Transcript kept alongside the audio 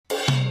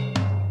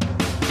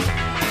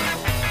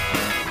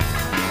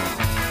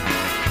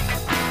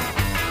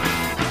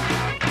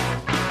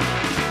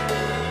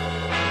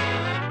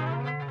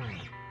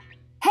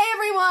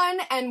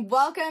and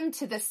welcome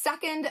to the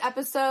second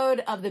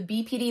episode of the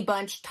BPD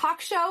Bunch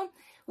talk show.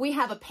 We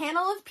have a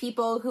panel of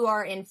people who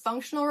are in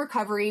functional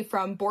recovery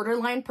from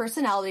borderline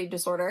personality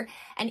disorder,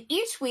 and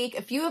each week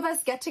a few of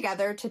us get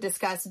together to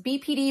discuss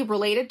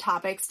BPD-related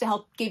topics to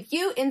help give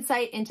you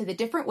insight into the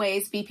different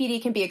ways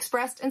BPD can be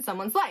expressed in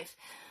someone's life.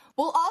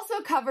 We'll also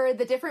cover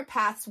the different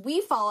paths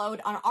we followed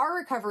on our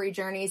recovery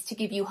journeys to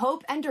give you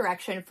hope and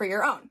direction for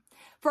your own.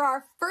 For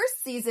our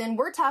first season,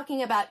 we're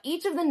talking about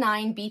each of the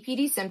 9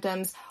 BPD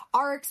symptoms,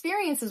 our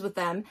experiences with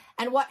them,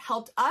 and what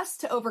helped us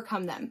to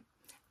overcome them.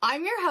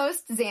 I'm your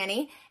host,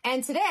 Zanny,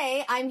 and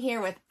today I'm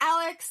here with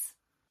Alex,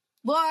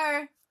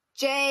 Laura,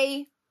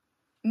 Jay,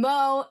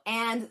 Mo,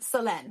 and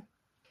Selene.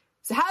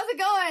 So how's it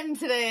going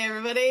today,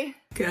 everybody?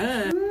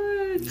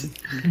 Good.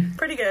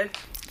 Pretty good.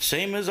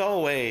 Same as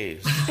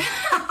always.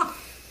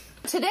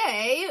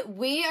 Today,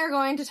 we are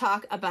going to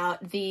talk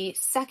about the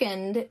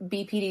second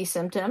BPD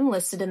symptom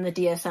listed in the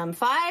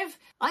DSM-5,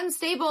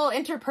 unstable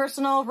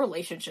interpersonal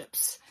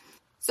relationships.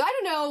 So I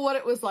don't know what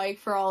it was like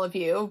for all of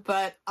you,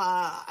 but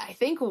I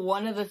think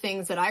one of the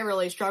things that I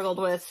really struggled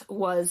with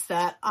was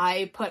that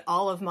I put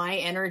all of my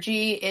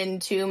energy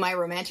into my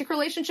romantic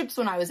relationships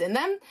when I was in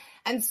them.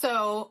 And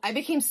so I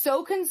became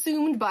so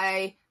consumed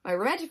by my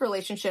romantic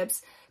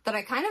relationships that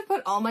I kind of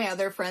put all my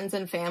other friends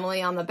and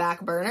family on the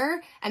back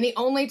burner. And the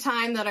only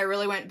time that I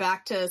really went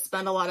back to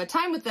spend a lot of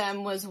time with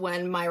them was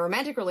when my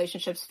romantic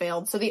relationships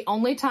failed. So the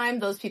only time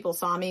those people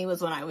saw me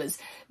was when I was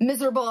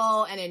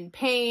miserable and in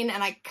pain,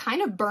 and I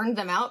kind of burned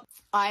them out.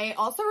 I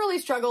also really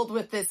struggled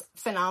with this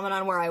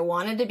phenomenon where I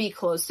wanted to be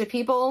close to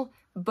people,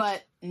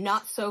 but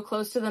not so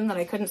close to them that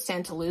I couldn't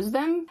stand to lose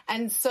them.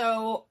 And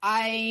so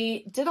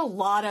I did a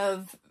lot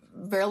of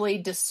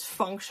really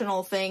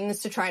dysfunctional things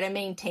to try to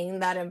maintain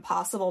that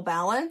impossible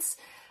balance.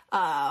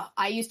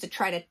 I used to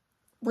try to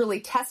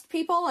really test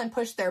people and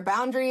push their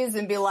boundaries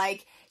and be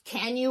like,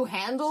 can you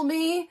handle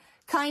me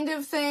kind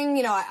of thing.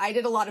 You know, I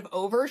did a lot of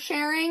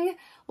oversharing.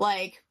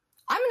 Like,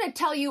 I'm going to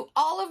tell you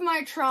all of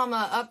my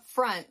trauma up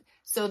front,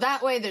 so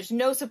that way there's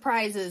no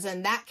surprises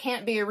and that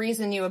can't be a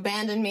reason you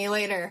abandon me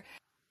later.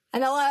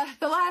 And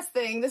the last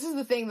thing, this is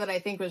the thing that I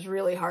think was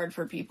really hard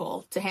for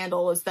people to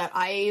handle, was that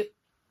I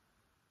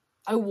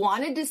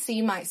wanted to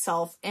see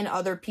myself in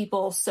other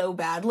people so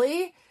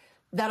badly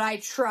that I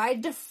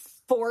tried to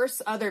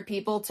force other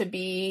people to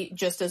be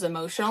just as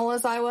emotional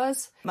as I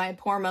was. My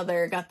poor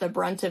mother got the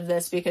brunt of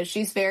this because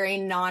she's very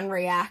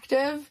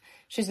non-reactive.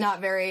 She's not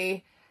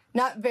very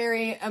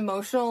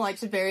emotional, like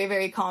she's a very,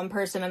 very calm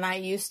person. And I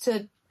used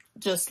to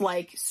just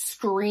like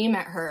scream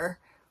at her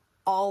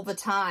all the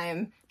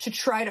time to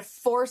try to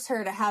force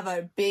her to have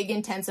a big,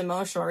 intense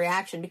emotional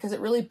reaction, because it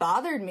really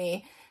bothered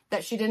me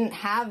that she didn't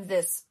have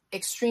this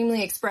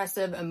extremely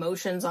expressive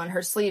emotions on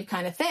her sleeve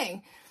kind of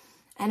thing.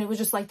 And it was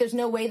just like, there's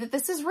no way that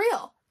this is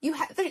real.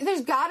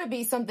 There's gotta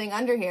be something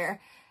under here.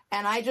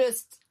 And I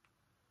just,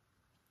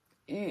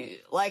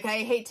 like, I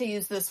hate to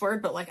use this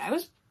word, but like, I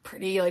was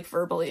pretty like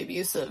verbally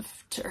abusive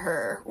to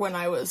her when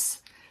I was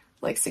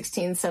like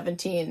 16,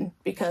 17,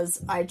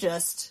 because I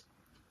just,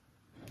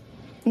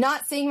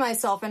 not seeing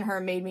myself in her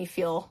made me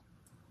feel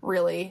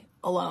really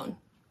alone.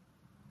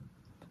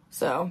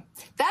 So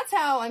that's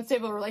how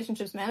unstable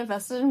relationships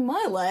manifested in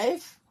my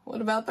life. What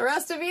about the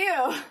rest of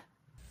you?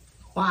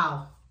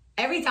 Wow.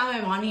 Every time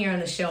I'm on here on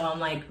the show, I'm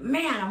like,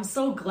 man, I'm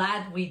so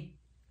glad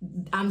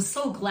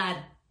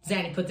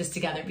Zanny put this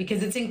together,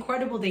 because it's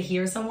incredible to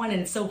hear someone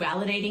and it's so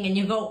validating, and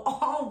you go,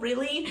 oh,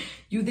 really?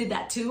 You did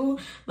that too?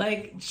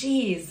 Like,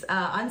 geez,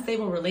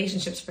 unstable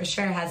relationships for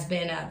sure has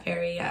been a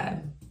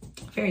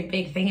very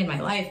big thing in my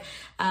life.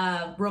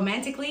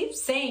 Romantically,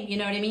 same, you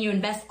know what I mean? You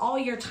invest all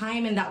your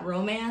time in that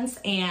romance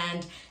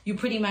and you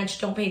pretty much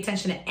don't pay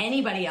attention to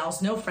anybody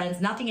else, no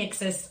friends, nothing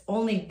exists,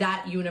 only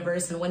that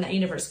universe. And when that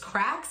universe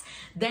cracks,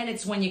 then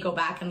it's when you go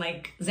back, and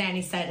like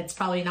Zanny said, it's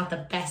probably not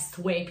the best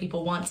way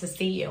people want to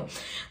see you.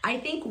 I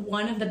think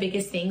one of the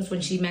biggest things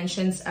when she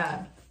mentions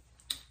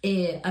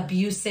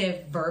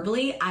abusive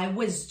verbally, I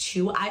was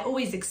too. I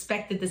always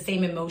expected the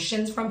same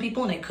emotions from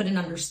people, and I couldn't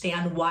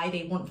understand why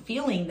they weren't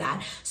feeling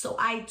that. So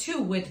I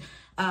too would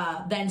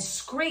then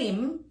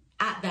scream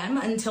at them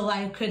until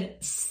I could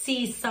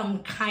see some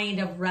kind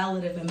of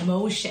relative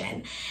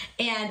emotion.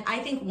 And I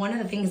think one of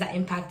the things that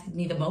impacted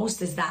me the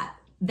most is that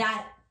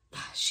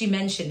she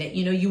mentioned it,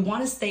 you know, you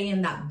want to stay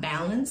in that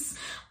balance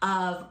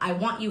of, I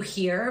want you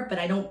here, but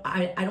I don't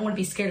want to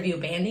be scared of you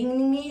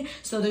abandoning me.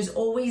 So there's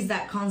always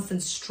that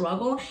constant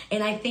struggle.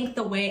 And I think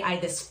the way I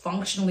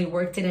dysfunctionally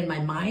worked it in my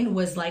mind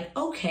was like,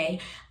 okay,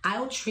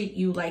 I'll treat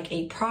you like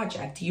a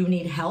project. You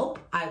need help,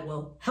 I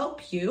will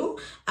help you.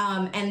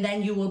 And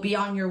then you will be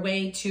on your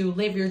way to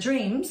live your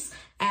dreams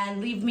and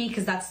leave me,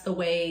 because that's the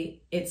way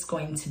it's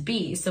going to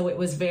be. So it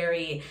was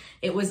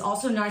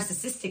also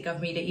narcissistic of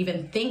me to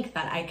even think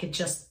that I could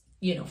just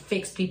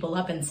fix people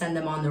up and send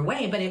them on their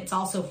way, but it's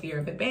also fear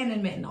of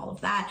abandonment and all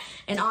of that.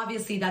 And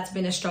obviously that's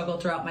been a struggle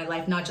throughout my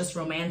life, not just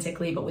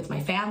romantically, but with my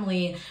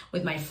family,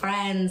 with my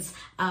friends.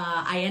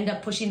 I end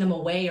up pushing them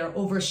away or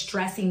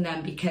overstressing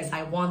them because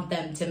I want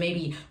them to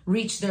maybe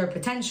reach their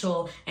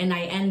potential, and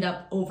I end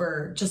up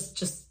over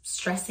just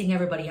stressing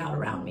everybody out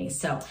around me.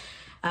 So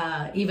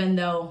even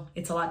though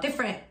it's a lot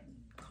different,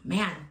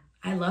 man,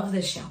 I love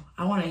this show.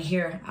 I want to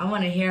hear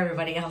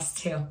everybody else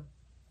too.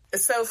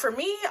 So for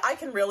me, I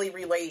can really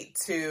relate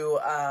to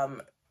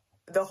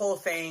the whole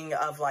thing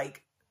of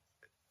like,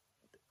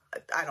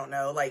 I don't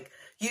know, like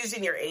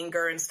using your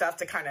anger and stuff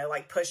to kind of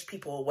like push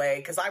people away,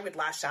 because I would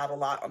lash out a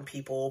lot on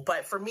people.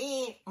 But for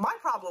me, my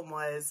problem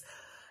was,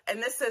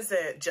 and this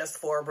isn't just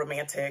for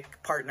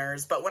romantic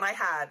partners, but when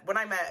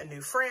I met a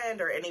new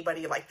friend or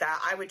anybody like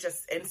that, I would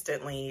just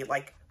instantly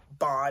like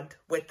bond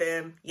with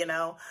them,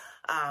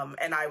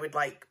 and I would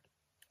like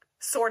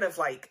sort of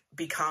like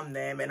become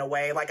them in a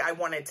way. Like I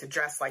wanted to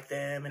dress like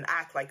them and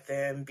act like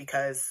them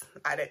because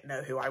I didn't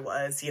know who I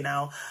was,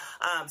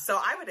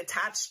 so I would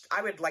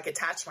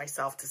attach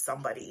myself to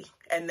somebody,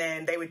 and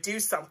then they would do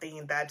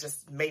something that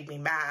just made me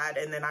mad,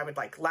 and then I would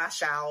like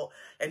lash out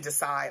and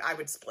decide I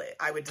would split.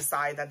 I would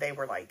decide that they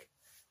were like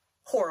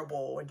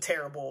horrible and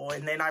terrible,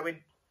 and then I would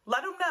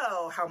let them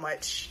know how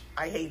much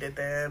I hated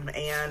them.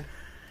 And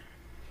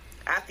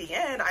at the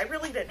end, I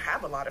really didn't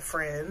have a lot of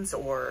friends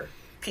or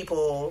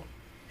people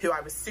who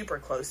I was super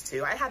close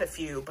to. I had a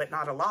few, but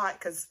not a lot,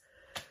 because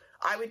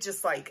I would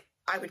just like,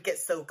 I would get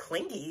so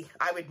clingy.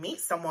 I would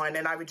meet someone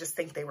and I would just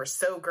think they were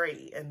so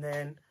great, and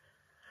then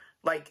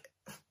like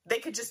they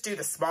could just do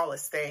the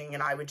smallest thing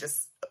and I would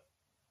just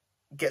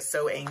get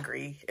so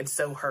angry and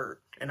so hurt,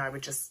 and I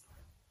would just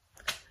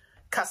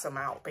cuss them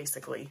out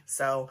basically.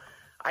 So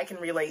I can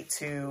relate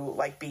to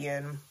like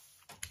being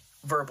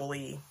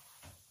verbally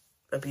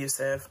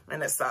abusive,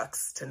 and it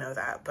sucks to know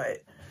that,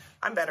 but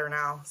I'm better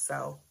now.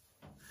 So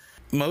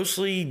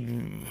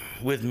mostly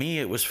with me,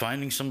 it was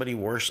finding somebody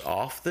worse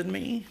off than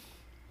me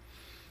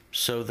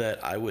so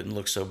that I wouldn't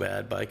look so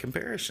bad by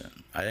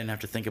comparison. I didn't have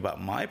to think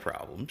about my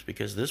problems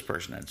because this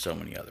person had so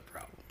many other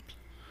problems.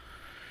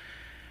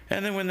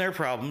 And then when their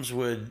problems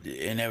would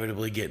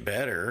inevitably get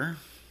better,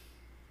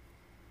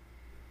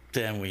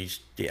 then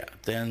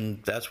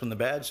that's when the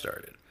bad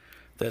started.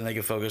 Then they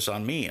could focus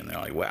on me, and they're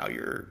like, wow,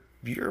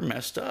 you're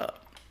messed up.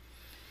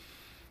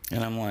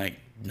 And I'm like,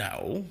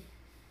 no,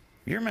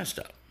 you're messed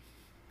up.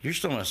 You're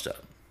still messed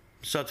up.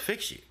 So I have to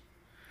fix you.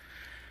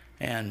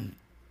 And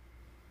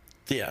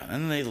and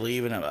then they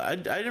leave, and I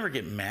never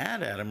get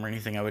mad at them or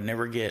anything. I would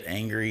never get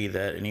angry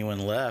that anyone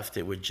left.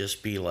 It would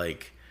just be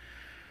like,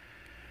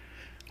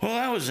 well,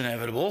 that was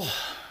inevitable,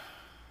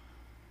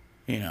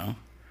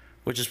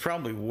 which is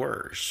probably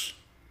worse,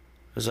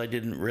 because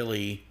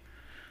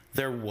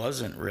there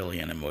wasn't really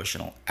an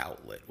emotional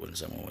outlet when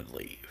someone would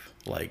leave.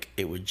 Like,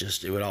 it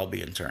would all be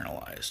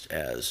internalized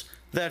as,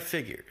 that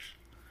figures.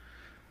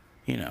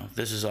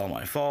 This is all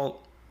my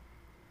fault.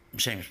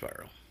 Shame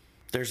spiral.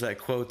 There's that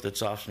quote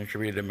that's often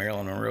attributed to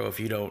Marilyn Monroe: if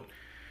you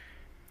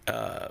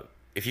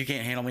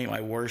can't handle me at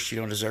my worst, you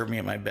don't deserve me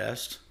at my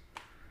best.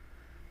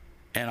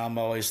 And I'm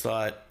always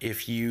thought,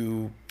 if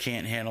you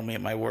can't handle me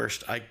at my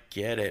worst, I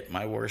get it.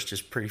 My worst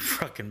is pretty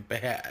fucking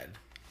bad.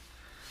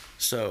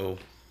 So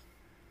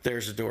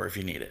there's a door if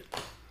you need it.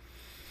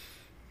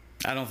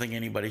 I don't think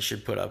anybody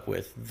should put up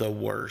with the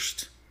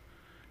worst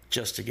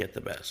just to get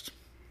the best.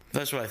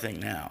 That's what I think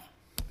now.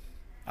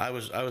 I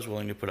was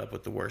willing to put up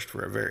with the worst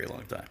for a very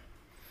long time.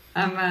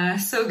 I'm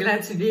so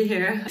glad to be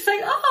here. It's like,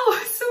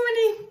 oh, so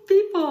many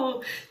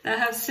people that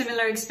have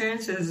similar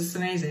experiences. It's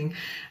amazing.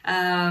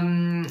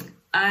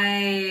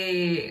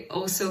 I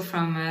also,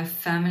 from a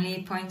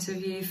family point of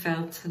view,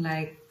 felt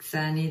like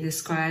Zani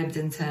described,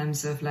 in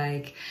terms of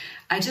like,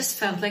 I just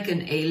felt like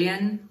an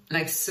alien,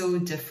 like so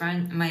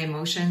different. My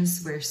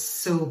emotions were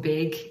so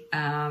big,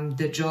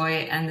 the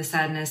joy and the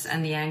sadness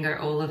and the anger,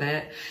 all of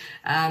it.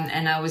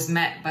 And I was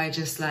met by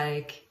just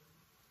like,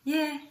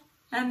 yeah,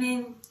 I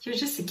mean, you're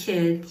just a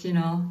kid,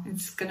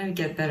 it's gonna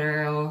get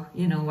better, or,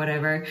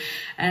 whatever.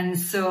 And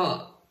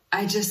so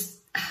I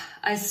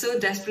so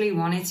desperately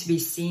wanted to be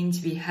seen,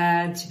 to be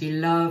heard, to be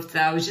loved,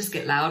 that I would just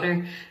get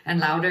louder and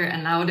louder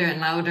and louder and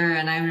louder.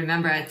 And I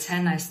remember at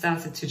 10, I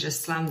started to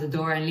just slam the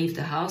door and leave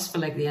the house for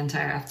like the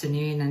entire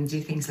afternoon and do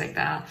things like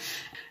that.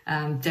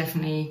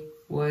 Definitely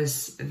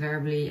was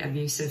verbally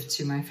abusive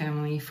to my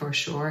family, for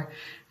sure,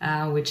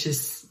 which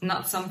is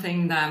not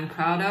something that I'm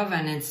proud of.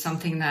 And it's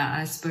something that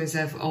I suppose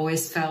I've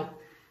always felt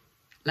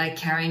like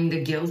carrying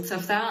the guilt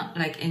of that,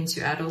 like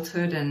into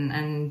adulthood,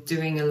 and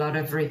doing a lot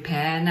of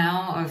repair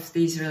now of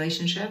these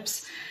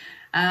relationships.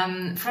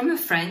 From a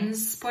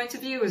friend's point of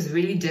view, it was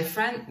really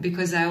different,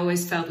 because I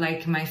always felt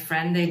like my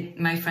friends,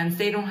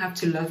 they don't have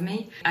to love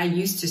me. I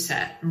used to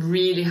set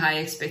really high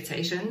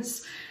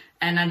expectations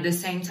and at the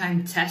same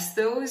time test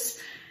those.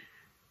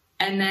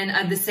 And then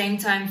at the same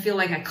time feel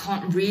like I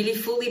can't really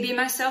fully be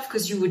myself,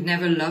 because you would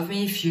never love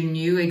me if you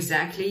knew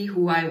exactly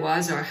who I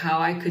was or how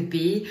I could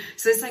be.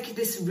 So it's like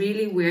this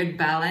really weird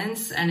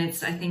balance. And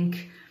it's, I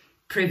think,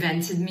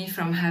 prevented me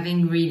from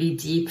having really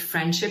deep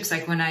friendships.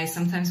 Like when I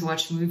sometimes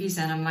watch movies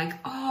and I'm like,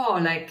 oh,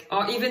 like,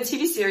 or even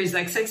TV series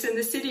like Sex and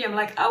the City, I'm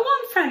like, I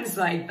want friends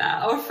like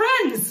that, or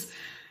Friends,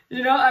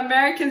 you know,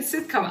 American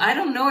sitcom. I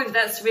don't know if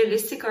that's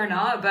realistic or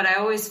not, but I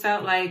always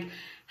felt like,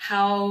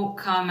 how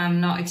come I'm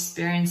not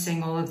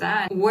experiencing all of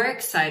that?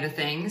 Work side of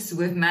things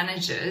with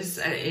managers,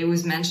 it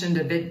was mentioned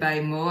a bit by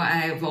Mo,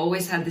 I've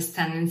always had this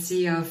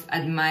tendency of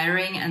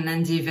admiring and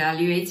then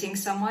devaluating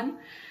someone.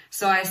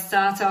 So I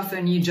start off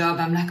a new job,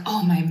 I'm like,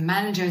 oh, my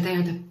manager,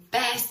 they're the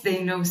best,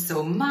 they know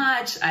so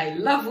much, I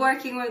love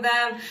working with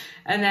them.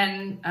 And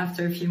then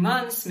after a few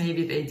months,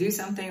 maybe they do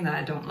something that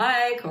I don't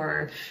like,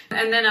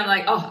 and then I'm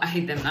like, oh, I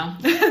hate them now.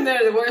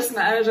 They're the worst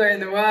manager in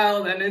the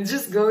world. And it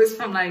just goes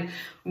from like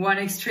one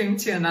extreme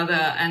to another.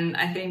 And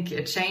I think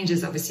it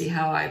changes obviously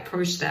how I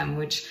approach them,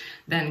 which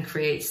then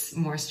creates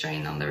more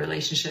strain on the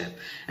relationship.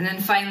 And then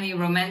finally,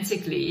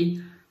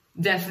 romantically,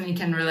 definitely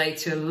can relate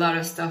to a lot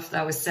of stuff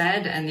that was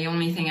said. And the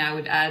only thing I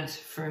would add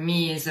for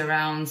me is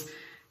around,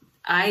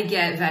 I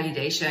get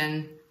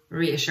validation,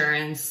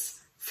 reassurance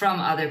from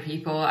other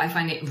people. I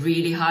find it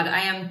really hard.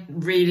 I am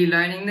really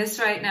learning this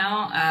right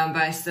now,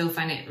 but I still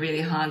find it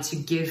really hard to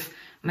give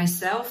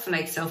myself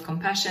like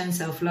self-compassion,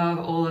 self-love,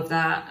 all of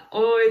that.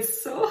 Oh,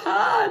 it's so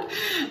hard.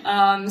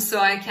 So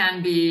I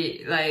can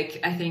be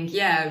like, I think,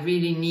 yeah,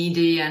 really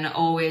needy and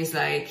always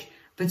like,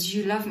 but do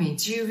you love me?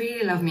 Do you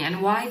really love me?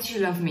 And why do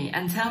you love me?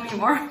 And tell me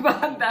more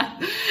about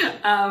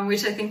that,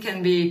 which I think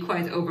can be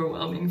quite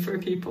overwhelming for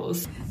people.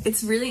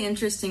 It's really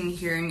interesting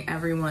hearing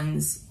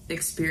everyone's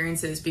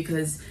experiences,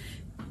 because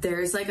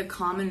there's like a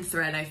common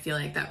thread, I feel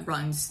like, that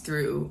runs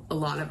through a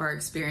lot of our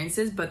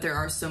experiences, but there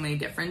are so many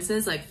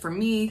differences. Like for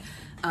me,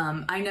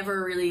 I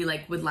never really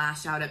like would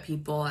lash out at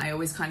people. I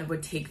always kind of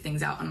would take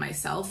things out on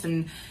myself.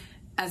 And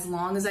as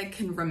long as I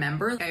can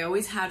remember, I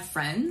always had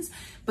friends,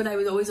 but I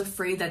was always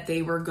afraid that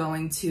they were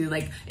going to,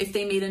 like, if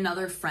they made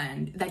another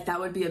friend, like that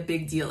would be a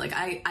big deal. Like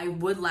I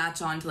would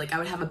latch on to, like, I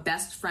would have a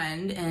best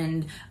friend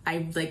and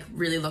I like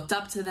really looked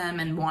up to them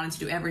and wanted to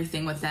do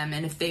everything with them.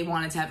 And if they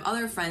wanted to have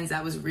other friends,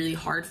 that was really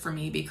hard for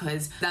me,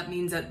 because that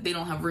means that they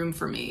don't have room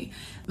for me.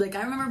 Like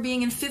I remember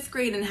being in 5th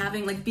grade and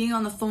having, like, being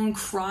on the phone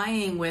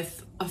crying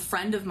with a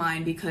friend of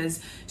mine because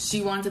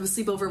she wanted to have a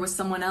sleepover with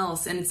someone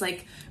else. And it's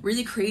like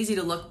really crazy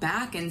to look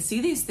back and see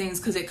these things,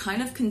 because it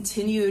kind of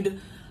continued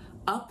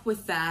up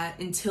with that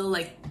until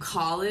like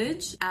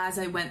college. As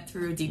I went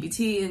through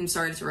DBT and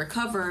started to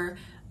recover,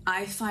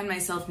 I find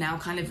myself now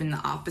kind of in the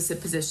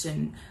opposite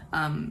position,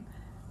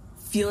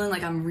 feeling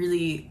like I'm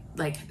really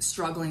like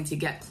struggling to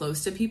get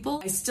close to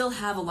people. I still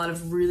have a lot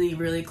of really,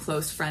 really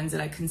close friends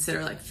that I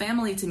consider like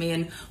family to me.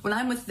 And when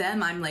I'm with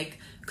them, I'm like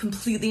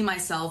completely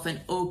myself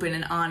and open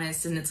and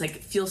honest, and it's like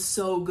it feels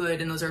so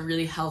good, and those are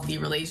really healthy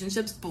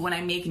relationships. But when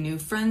I make new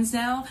friends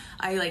now,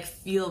 I like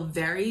feel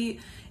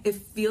it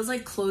feels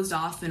like closed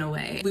off in a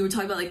way. We were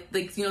talking about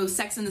like you know,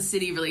 Sex and the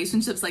City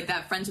relationships like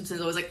that, friendships,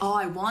 and I was like, oh,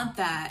 I want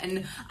that.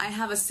 And I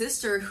have a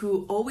sister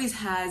who always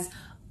has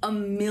a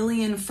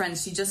million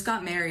friends. She just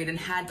got married and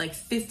had like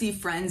 50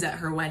 friends at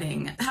her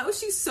wedding. How is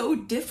she so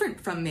different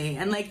from me?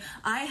 And like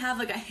I have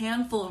like a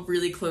handful of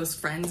really close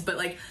friends, but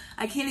like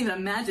I can't even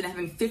imagine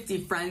having 50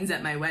 friends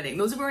at my wedding.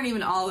 Those weren't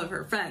even all of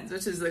her friends,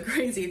 which is the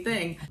crazy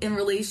thing. In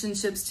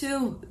relationships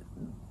too,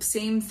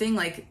 same thing.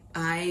 Like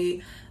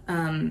I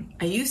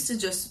used to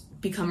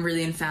just become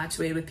really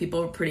infatuated with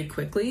people pretty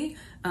quickly.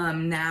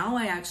 Now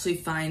I actually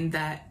find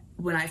that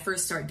when I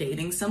first start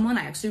dating someone,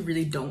 I actually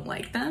really don't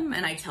like them,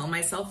 and I tell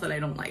myself that I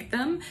don't like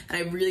them, and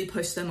I really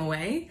push them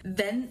away.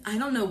 Then I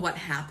don't know what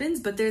happens,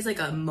 but there's like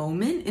a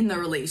moment in the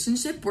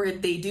relationship where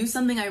they do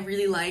something I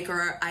really like,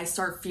 or I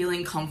start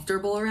feeling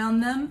comfortable around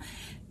them,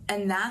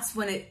 and that's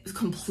when it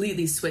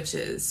completely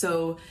switches.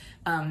 So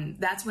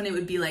that's when it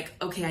would be like,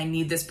 okay, I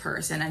need this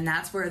person. And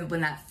that's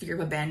when that fear of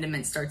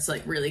abandonment starts to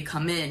like really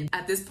come in.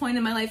 At this point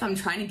in my life, I'm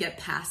trying to get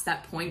past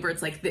that point where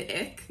it's like the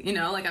ick, you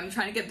know, like I'm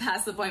trying to get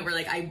past the point where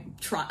like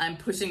I'm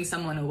pushing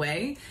someone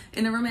away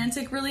in a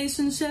romantic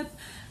relationship.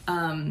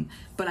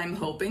 But I'm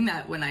hoping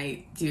that when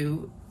I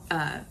do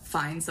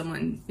find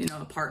someone, you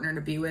know, a partner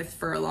to be with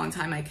for a long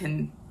time, I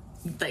can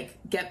like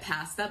get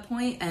past that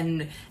point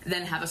and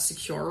then have a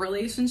secure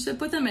relationship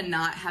with them and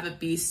not have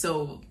it be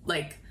so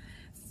like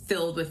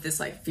filled with this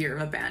like fear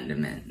of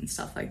abandonment and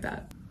stuff like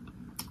that.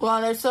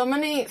 Well, there's so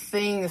many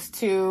things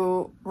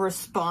to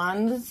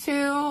respond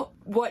to.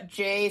 What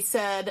Jay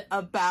said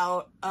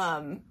about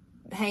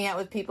hang out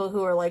with people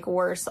who are like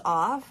worse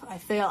off. I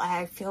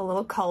feel a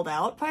little called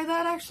out by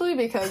that actually,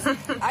 because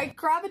I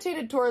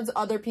gravitated towards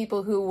other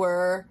people who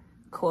were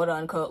quote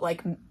unquote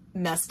like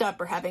messed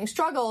up or having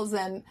struggles,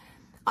 and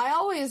I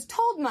always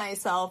told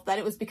myself that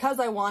it was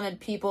because I wanted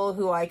people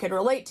who I could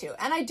relate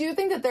to. And I do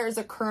think that there's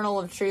a kernel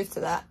of truth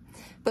to that.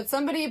 But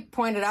somebody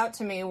pointed out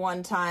to me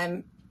one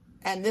time,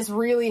 and this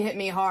really hit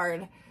me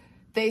hard.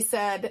 They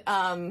said,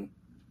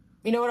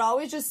 you know, it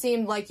always just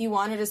seemed like you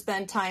wanted to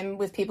spend time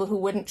with people who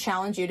wouldn't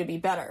challenge you to be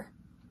better.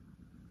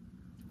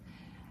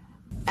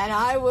 And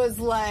I was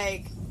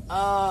like,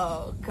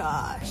 oh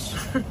gosh.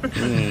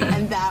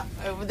 And that,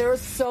 there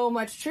was so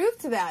much truth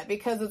to that,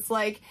 because it's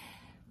like,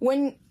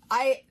 when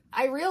I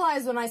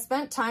realized when I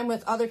spent time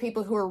with other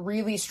people who were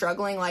really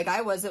struggling like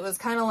I was, it was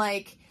kind of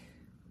like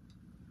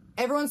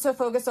everyone's so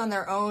focused on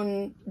their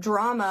own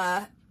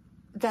drama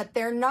that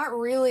they're not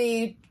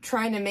really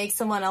trying to make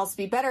someone else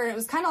be better. And it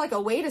was kind of like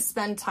a way to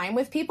spend time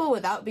with people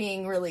without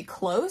being really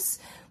close,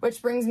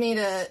 which brings me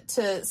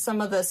to some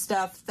of the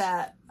stuff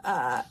that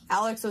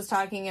Alex was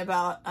talking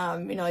about,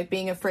 like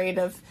being afraid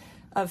of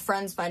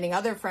friends finding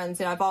other friends.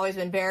 I've always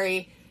been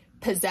very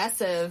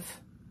possessive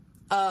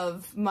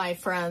of my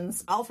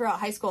friends. All throughout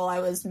high school, I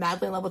was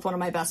madly in love with one of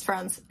my best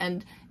friends.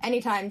 And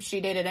anytime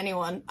she dated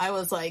anyone, I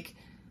was like,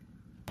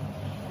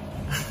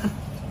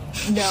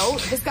 no,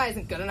 this guy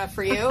isn't good enough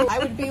for you. I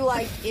would be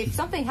like, if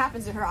something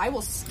happens to her, I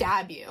will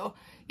stab you.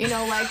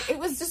 It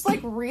was just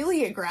like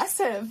really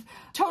aggressive.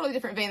 Totally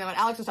different vein than what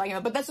Alex was talking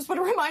about, but that's just what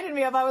it reminded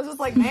me of. I was just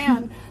like,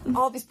 man,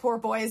 all these poor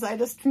boys, I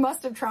just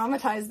must have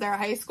traumatized their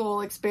high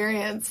school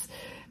experience.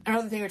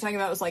 Another thing we were talking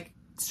about was like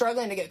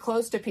struggling to get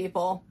close to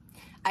people.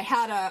 I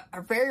had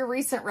a very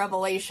recent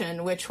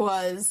revelation, which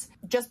was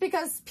just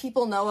because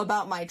people know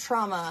about my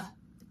trauma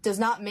does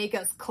not make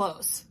us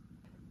close.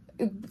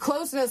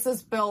 Closeness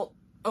is built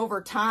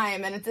over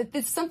time, and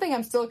it's something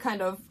I'm still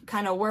kind of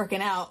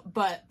working out.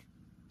 But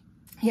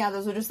yeah,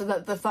 those are just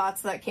the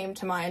thoughts that came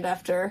to mind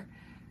after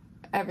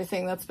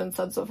everything that's been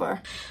said so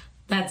far.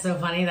 That's so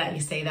funny that you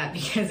say that,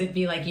 because it'd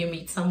be like you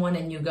meet someone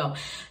and you go,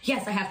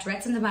 yes, I have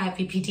Tourette's and I have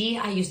BPD.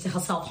 I used to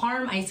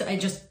self-harm. I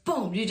just,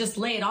 boom, you just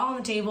lay it all on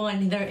the table,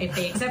 and if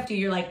they accept you,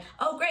 you're like,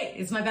 oh, great,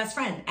 it's my best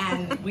friend.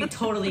 And we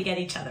totally get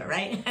each other,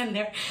 right? And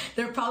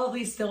they're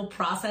probably still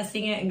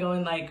processing it and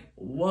going like,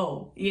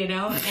 whoa,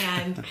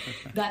 and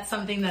that's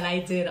something that I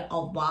did a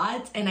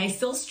lot. And I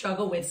still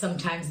struggle with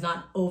sometimes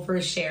not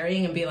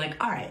oversharing and be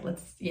like, all right,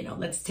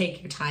 let's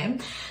take your time.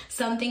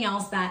 Something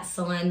else that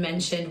Selene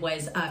mentioned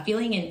was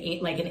feeling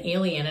like an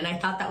alien. And I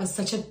thought that was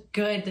such a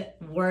good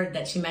word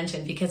that she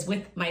mentioned, because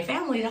with my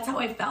family, that's how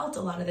I felt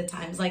a lot of the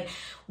times. Like,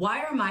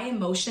 why are my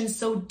emotions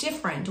so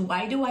different?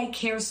 Why do I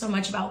care so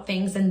much about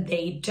things and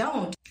they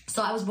don't?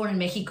 So I was born in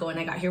Mexico, and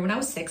I got here when I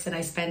was 6, and I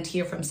spent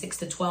here from 6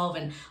 to 12,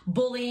 and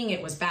bullying,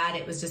 it was bad.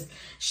 It was just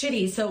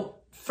shitty. So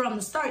from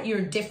the start,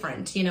 you're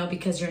different,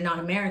 because you're not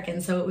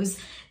American. So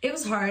it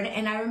was hard.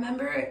 And I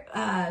remember,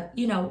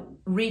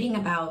 reading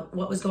about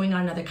what was going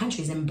on in other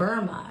countries, in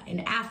Burma, in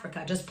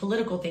Africa, just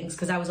political things,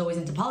 because I was always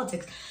into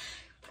politics.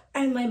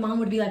 And my mom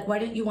would be like, why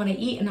don't you want to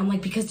eat? And I'm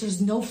like, because there's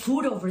no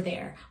food over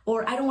there.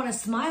 Or I don't want to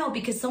smile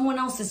because someone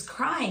else is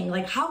crying.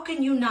 Like, how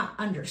can you not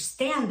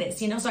understand this?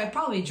 So I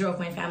probably drove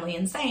my family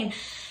insane.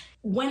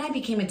 When I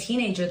became a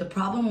teenager, the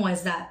problem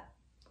was that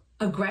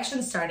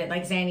aggression started.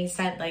 Like Zanny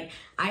said, like,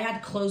 I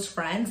had close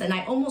friends and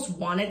I almost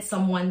wanted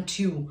someone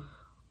to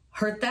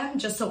hurt them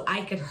just so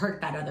I could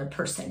hurt that other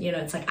person.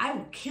 It's like, I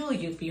will kill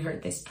you if you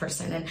hurt this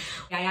person. And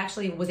I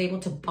actually was able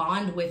to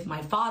bond with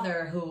my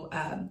father, who,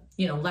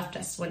 left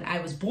us when I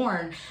was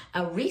born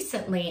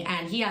recently,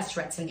 and he has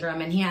Tourette's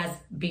syndrome and he has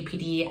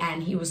BPD.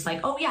 And he was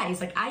like, oh yeah,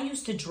 he's like, I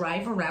used to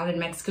drive around in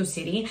Mexico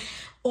City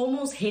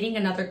almost hitting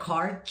another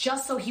car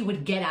just so he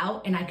would get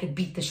out and I could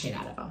beat the shit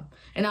out of him.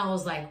 And I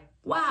was like,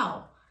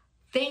 wow,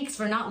 thanks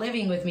for not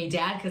living with me,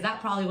 Dad, because that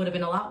probably would have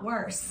been a lot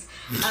worse.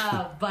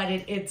 But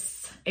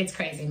it's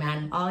crazy,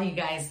 man. All you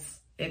guys,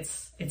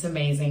 it's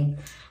amazing.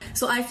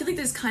 So I feel like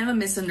there's kind of a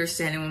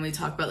misunderstanding when we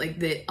talk about like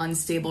the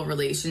unstable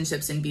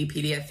relationships in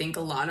BPD. I think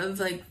a lot of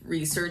like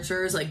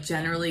researchers like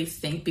generally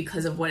think,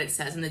 because of what it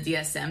says in the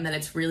DSM, that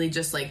it's really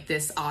just like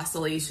this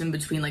oscillation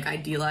between like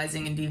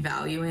idealizing and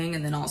devaluing,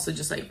 and then also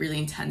just like really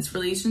intense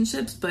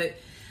relationships. But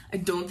I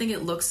don't think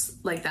it looks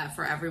like that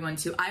for everyone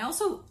too. I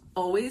also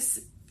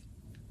always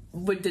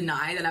would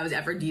deny that I was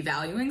ever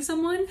devaluing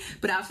someone,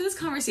 but after this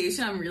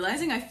conversation I'm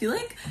realizing I feel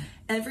like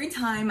every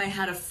time I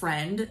had a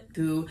friend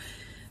who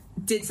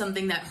did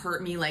something that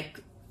hurt me, like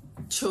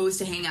chose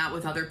to hang out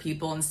with other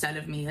people instead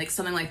of me, like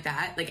something like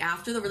that, like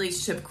after the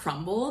relationship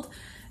crumbled,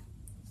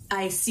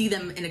 I see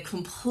them in a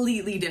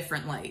completely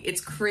different light. It's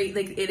crazy.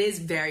 Like, it is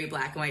very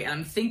black and white.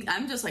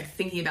 I'm just like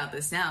thinking about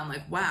this now. I'm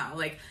like, wow,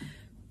 like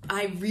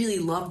I really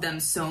loved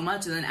them so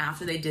much, and then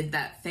after they did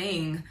that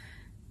thing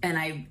and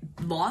I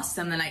lost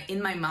them, then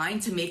in my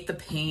mind, to make the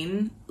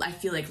pain, I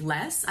feel like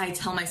less, I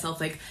tell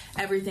myself like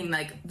everything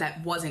like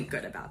that wasn't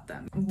good about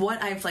them.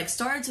 What I've like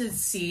started to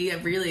see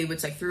really,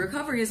 which like through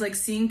recovery, is like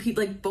seeing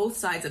people, like both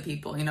sides of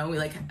people, we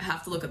like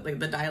have to look at like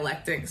the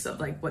dialectics of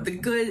like what the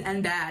good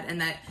and bad,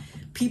 and that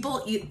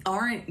people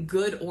aren't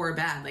good or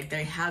bad, like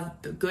they have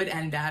good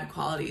and bad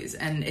qualities.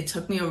 And it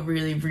took me a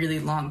really, really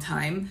long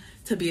time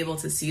to be able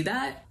to see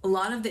that. A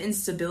lot of the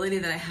instability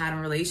that I had in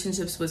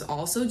relationships was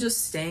also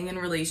just staying in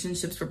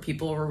relationships where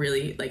people were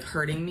really like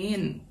hurting me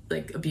and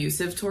like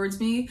abusive towards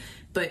me,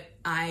 but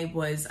I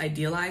was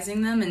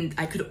idealizing them and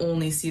I could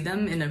only see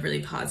them in a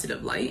really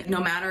positive light. No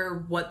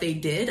matter what they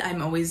did,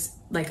 I'm always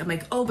like,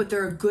 oh, but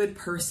they're a good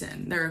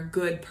person. They're a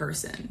good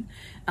person.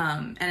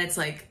 And it's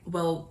like,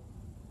 well,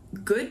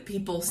 good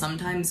people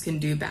sometimes can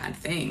do bad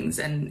things.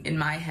 And in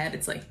my head,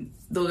 it's like,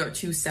 those are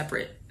two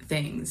separate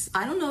things.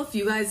 I don't know if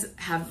you guys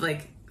have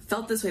like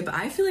felt this way, but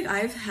I feel like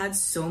I've had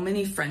so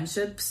many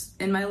friendships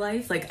in my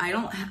life. Like I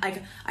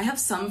have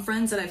some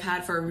friends that I've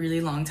had for a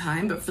really long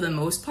time, but for the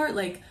most part,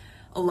 like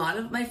a lot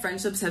of my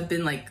friendships have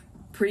been like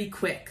pretty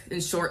quick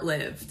and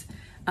short-lived.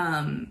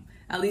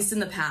 At least in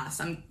the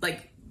past. I'm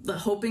like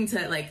hoping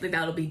to like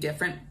that'll be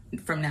different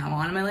from now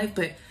on in my life,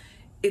 but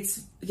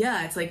it's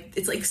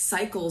like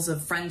cycles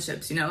of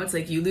friendships, you know? It's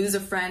like you lose a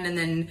friend and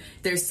then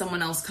there's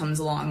someone else comes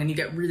along and you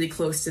get really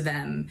close to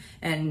them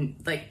and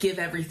like give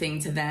everything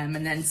to them,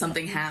 and then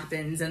something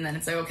happens and then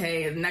it's like,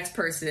 okay, the next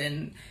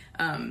person.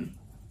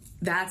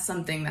 That's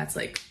something that's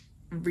like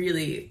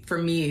really, for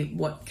me,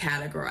 what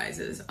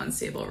categorizes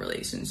unstable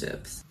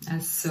relationships.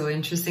 That's so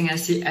interesting. I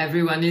see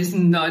everyone is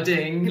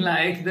nodding.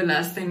 Like the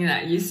last thing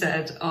that you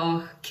said,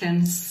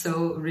 can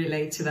so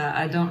relate to that.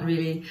 I don't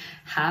really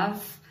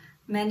have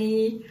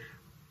any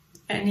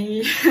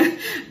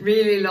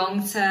really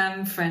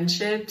long-term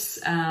friendships,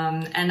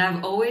 and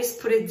I've always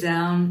put it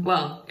down,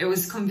 well, it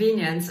was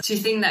convenient to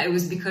think that it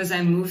was because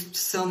I moved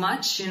so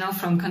much, you know,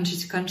 from country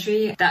to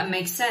country. That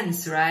makes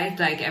sense, right?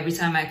 Like every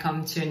time I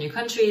come to a new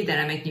country, then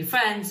I make new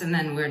friends, and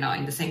then we're not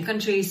in the same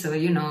country, so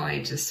you know,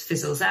 it just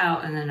fizzles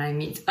out, and then I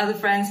meet other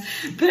friends.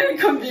 Very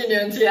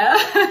convenient, yeah.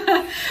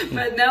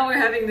 But now we're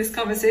having this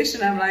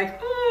conversation, I'm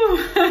like,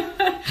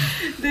 oh,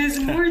 there's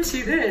more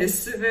to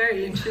this.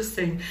 Very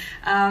interesting.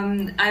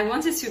 I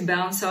wanted to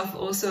bounce off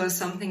also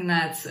something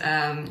that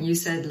you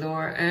said,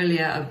 Laura,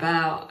 earlier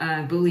about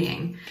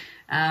bullying,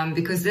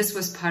 because this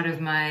was part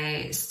of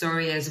my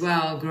story as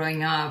well.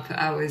 Growing up,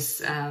 I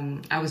was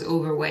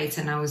overweight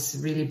and I was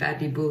really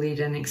badly bullied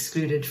and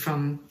excluded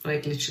from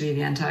like literally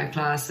the entire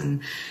class.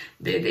 And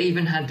they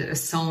even had a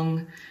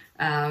song,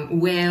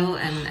 whale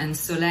and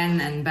Solène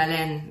and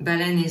baleine.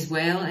 Baleine is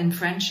whale in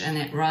French and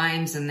it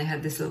rhymes, and they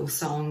had this little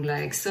song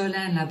like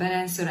Solène, la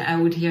baleine, Solène. I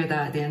would hear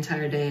that the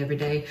entire day, every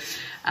day.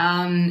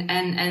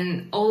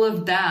 And all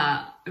of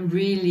that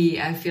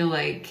really, I feel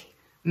like,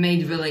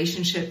 made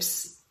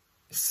relationships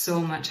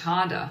so much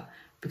harder,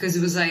 because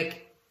it was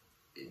like,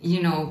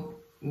 you know,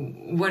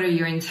 what are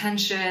your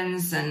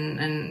intentions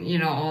and you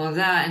know, all of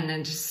that, and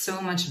then just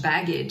so much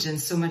baggage and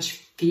so much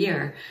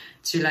fear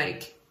to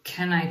like,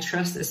 can I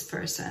trust this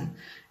person?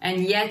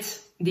 And yet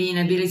the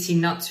inability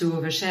not to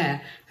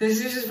overshare.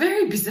 This is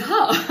very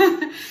bizarre.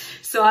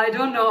 So I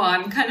don't know,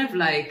 I'm kind of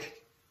like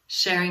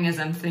sharing as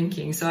I'm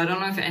thinking. So I don't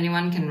know if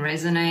anyone can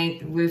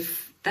resonate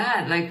with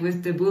that, like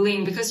with the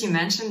bullying, because you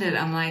mentioned it.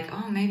 I'm like,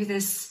 oh, maybe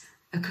there's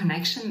a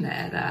connection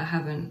there that I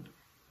haven't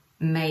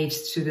made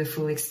to the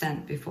full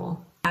extent before.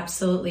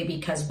 Absolutely,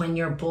 because when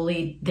you're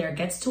bullied, there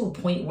gets to a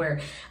point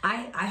where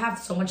I have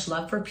so much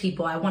love for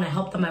people. I want to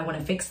help them. I want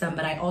to fix them.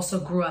 But I also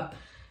grew up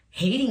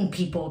hating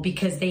people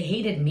because they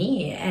hated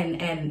me,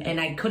 and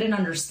I couldn't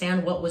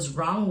understand what was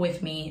wrong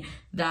with me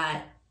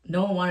that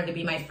no one wanted to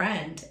be my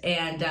friend.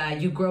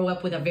 And you grow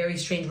up with a very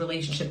strange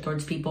relationship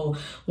towards people,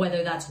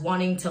 whether that's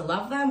wanting to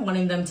love them,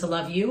 wanting them to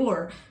love you,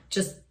 or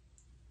just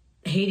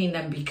hating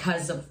them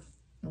because of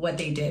what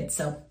they did.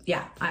 So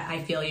yeah,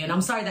 I feel you. And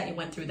I'm sorry that you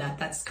went through that.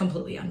 That's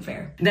completely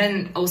unfair.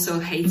 Then also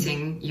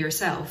hating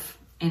yourself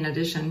in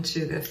addition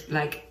to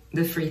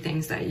the three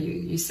things that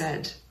you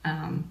said.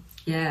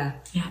 Yeah.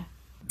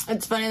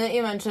 It's funny that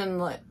you mentioned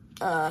like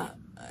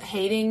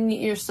hating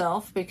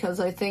yourself, because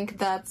I think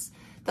that's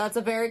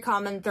a very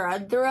common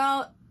thread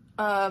throughout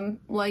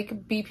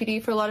like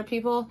BPD for a lot of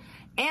people.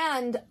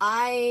 And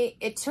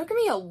it took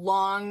me a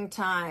long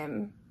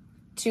time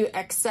to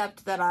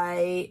accept that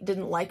I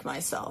didn't like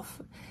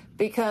myself,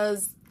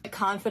 because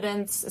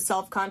confidence,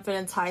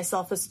 self-confidence, high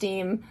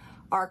self-esteem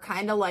are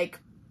kind of like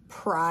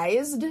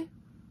prized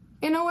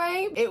in a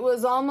way. It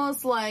was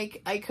almost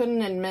like I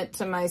couldn't admit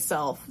to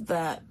myself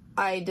that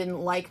I didn't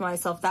like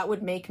myself. That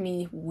would make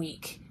me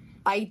weak.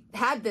 I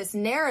had this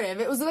narrative.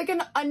 It was like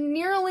a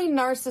nearly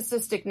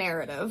narcissistic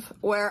narrative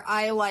where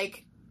I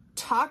like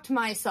talked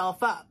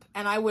myself up,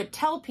 and I would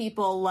tell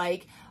people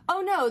like,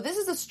 oh no, this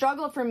is a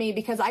struggle for me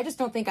because I just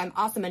don't think I'm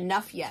awesome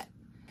enough yet.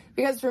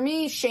 Because for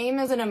me, shame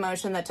is an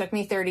emotion that took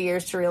me 30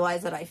 years to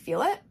realize that I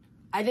feel it.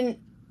 I didn't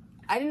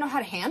know how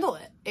to handle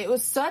it. It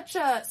was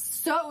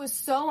it was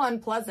so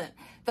unpleasant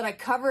that I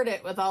covered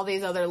it with all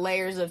these other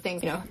layers of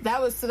things. You know,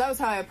 that was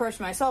how I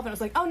approached myself, and I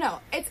was like, oh no,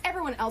 it's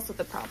everyone else with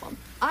the problem.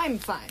 I'm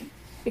fine.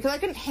 Because I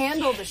couldn't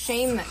handle the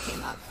shame that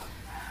came up.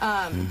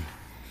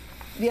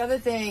 The other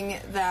thing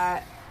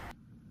that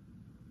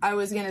I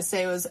was going to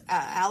say was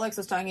Alex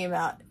was talking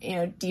about, you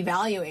know,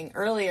 devaluing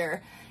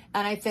earlier.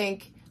 And I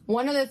think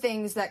one of the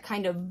things that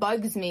kind of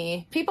bugs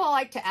me, people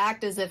like to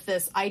act as if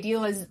this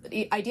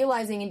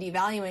idealizing and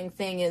devaluing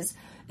thing it's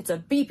a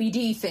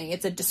BPD thing.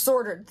 It's a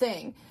disordered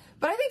thing.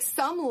 But I think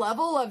some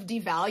level of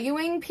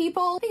devaluing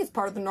people, I think it's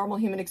part of the normal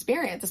human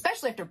experience,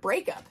 especially after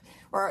breakup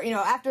or, you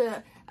know,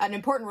 after an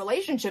important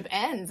relationship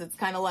ends. It's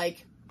kind of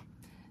like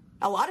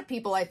a lot of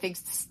people, I think,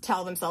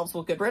 tell themselves,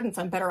 well, good riddance,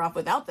 I'm better off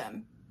without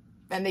them.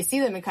 And they see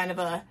them in kind of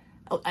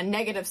a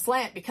negative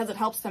slant because it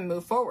helps them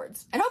move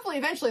forwards. And hopefully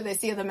eventually they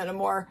see them in a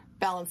more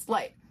balanced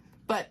light.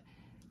 But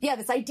Yeah,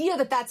 this idea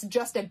that that's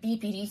just a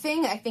BPD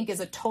thing, I think,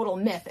 is a total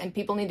myth, and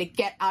people need to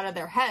get out of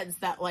their heads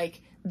that,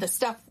 like, the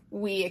stuff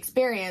we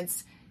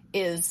experience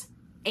is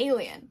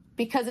alien,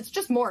 because it's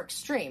just more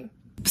extreme.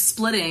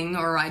 Splitting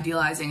or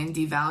idealizing and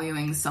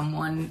devaluing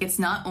someone, it's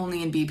not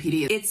only in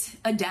BPD, it's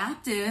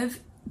adaptive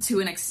to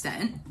an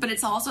extent, but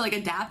it's also, like,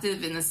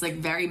 adaptive in this, like,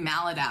 very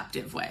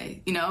maladaptive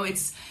way. You know,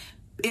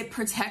 it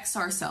protects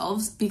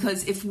ourselves,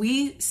 because if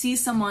we see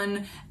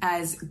someone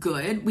as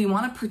good, we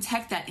want to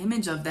protect that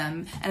image of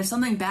them. And if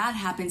something bad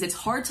happens, it's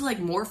hard to, like,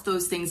 morph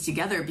those things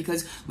together,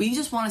 because we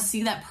just want to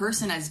see that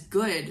person as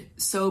good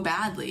so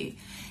badly.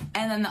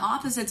 And then the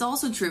opposite's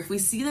also true. If we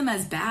see them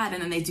as bad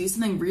and then they do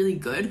something really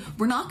good,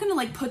 we're not going to,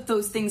 like, put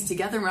those things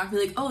together. We're not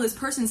going to be like, oh, this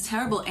person's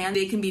terrible and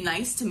they can be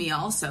nice to me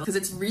also. Because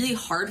it's really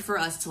hard for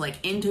us to, like,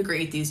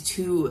 integrate these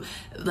two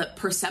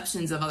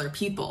perceptions of other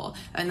people.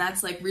 And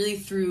that's, like, really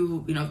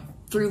through, you know,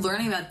 through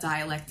learning about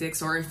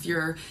dialectics, or if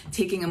you're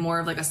taking a more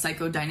of, like, a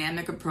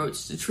psychodynamic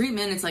approach to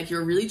treatment, it's like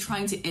you're really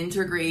trying to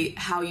integrate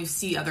how you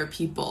see other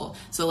people.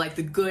 So, like,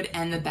 the good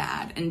and the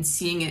bad, and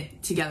seeing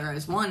it together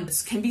as one.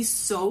 This can be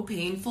so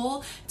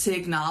painful to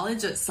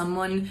acknowledge that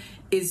someone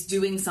is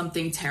doing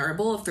something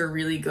terrible if they're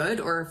really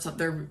good, or if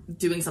they're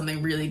doing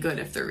something really good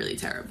if they're really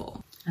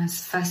terrible.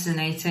 That's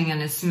fascinating,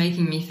 and it's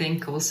making me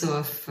think also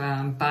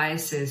of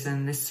biases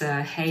and this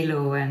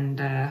halo and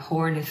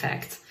horn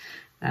effect.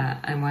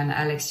 And when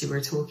Alex, you were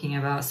talking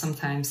about,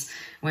 sometimes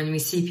when we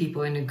see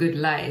people in a good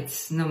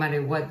light, no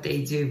matter what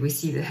they do, we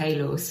see the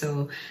halo.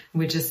 So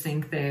we just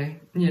think they're,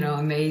 you know,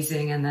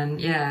 amazing. And then,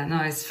 yeah,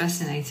 no, it's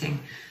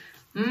fascinating.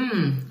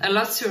 A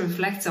lot to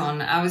reflect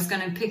on. I was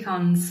going to pick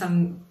on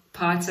some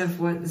parts of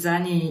what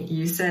Zani,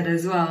 you said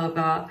as well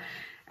about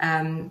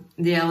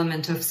the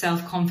element of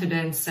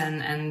self-confidence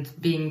and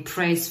being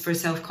praised for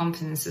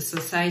self-confidence in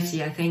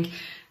society. I think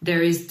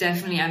there is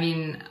definitely, I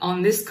mean,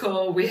 on this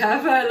call, we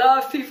have a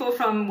lot of people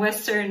from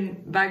Western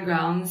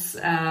backgrounds.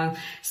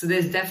 So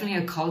there's definitely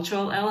a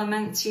cultural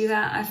element to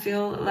that, I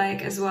feel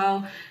like, as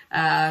well.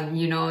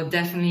 You know,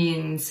 definitely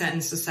in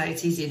certain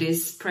societies, it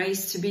is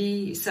praised to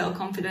be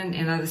self-confident.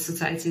 In other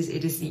societies,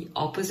 it is the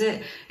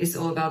opposite. It's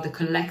all about the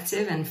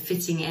collective and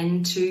fitting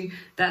into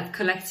that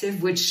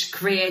collective, which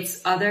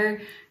creates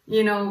other,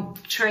 you know,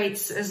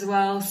 traits as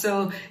well.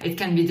 So it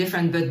can be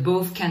different, but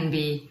both can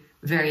be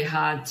very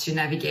hard to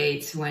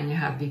navigate when you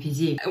have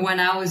BPD. When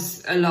I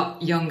was a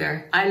lot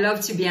younger, I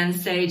loved to be on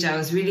stage. I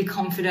was really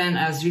confident.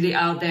 I was really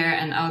out there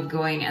and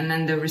outgoing. And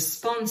then the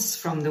response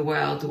from the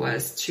world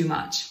was too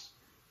much.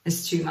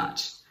 It's too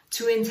much.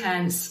 Too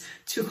intense,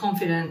 too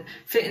confident,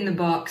 fit in the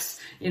box,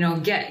 you know,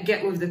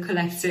 get with the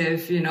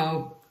collective, you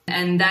know.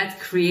 And that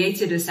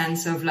created a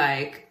sense of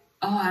like,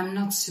 oh, I'm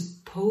not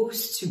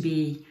supposed to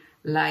be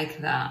like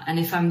that. And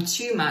if I'm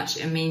too much,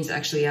 it means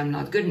actually I'm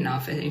not good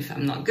enough. And if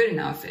I'm not good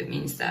enough, it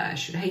means that I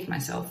should hate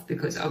myself,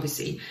 because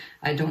obviously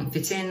I don't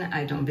fit in,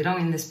 I don't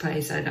belong in this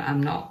place,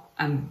 I'm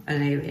an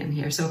alien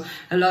here. So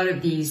a lot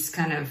of these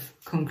kind of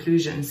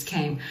conclusions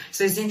came.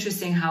 So it's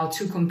interesting how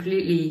two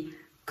completely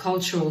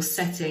cultural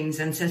settings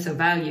and set of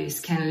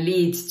values can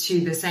lead to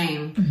the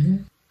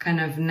same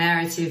kind of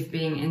narrative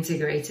being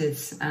integrated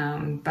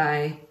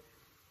by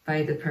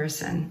the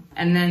person.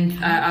 And then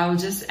I'll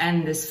just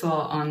end this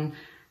thought on,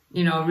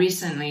 you know,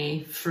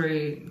 recently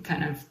through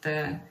kind of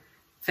the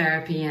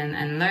therapy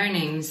and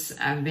learnings,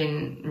 I've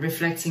been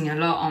reflecting a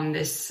lot on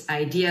this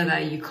idea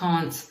that you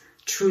can't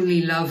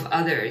truly love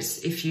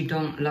others if you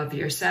don't love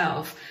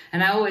yourself.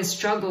 And I always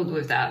struggled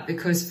with that,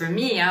 because for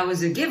me, I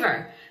was a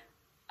giver.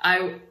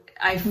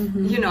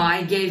 You know,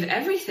 I gave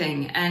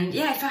everything. And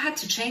yeah, if I had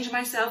to change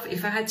myself,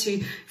 if I had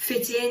to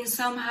fit in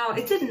somehow,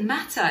 it didn't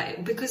matter,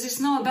 because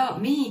it's not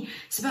about me.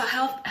 It's about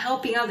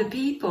helping other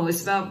people.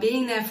 It's about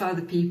being there for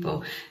other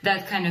people.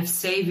 That kind of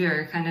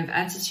savior kind of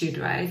attitude,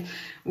 right?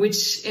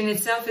 Which in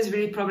itself is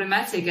really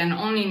problematic. And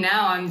only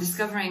now I'm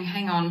discovering,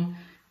 hang on,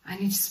 I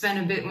need to spend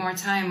a bit more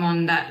time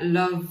on that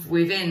love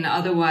within.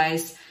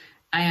 Otherwise,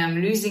 I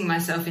am losing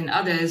myself in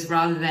others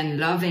rather than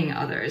loving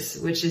others,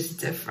 which is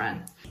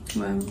different.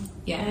 Wow.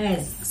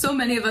 Yes. So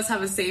many of us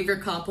have a savior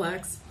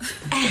complex.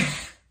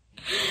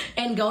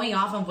 And going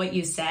off of what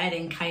you said,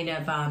 and kind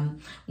of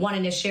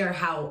wanting to share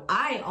how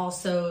I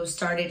also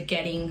started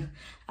getting,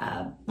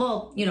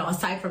 well, you know,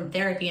 aside from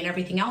therapy and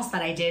everything else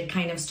that I did,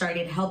 kind of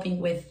started helping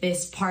with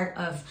this part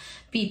of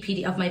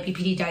BPD, of my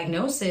BPD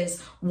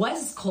diagnosis,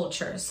 was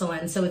culture. So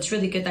it's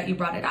really good that you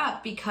brought it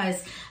up,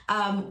 because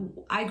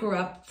I grew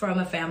up from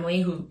a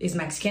family who is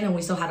Mexican, and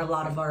we still had a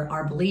lot of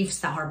our beliefs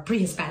that are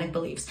pre-Hispanic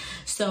beliefs.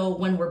 So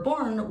when we're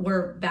born,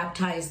 we're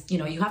baptized, you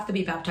know, you have to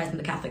be baptized in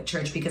the Catholic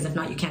Church, because if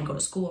not, you can't go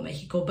to school in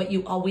Mexico. But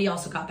we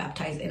also got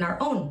baptized in our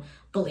own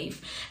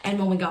belief. And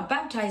when we got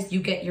baptized,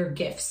 you get your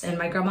gifts. And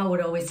my grandma would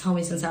always tell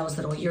me since I was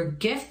little, your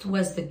gift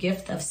was the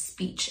gift of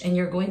speech, and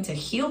you're going to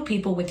heal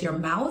people with your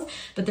mouth,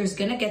 but there's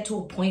going to get to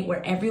a point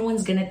where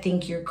everyone's going to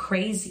think you're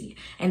crazy,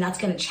 and that's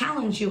going to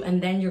challenge you,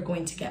 and then you're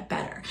going to get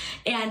better.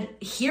 And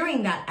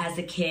hearing that as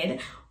a kid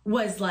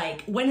was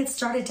like, when it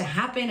started to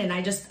happen, and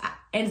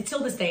And till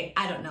this day,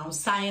 I don't know,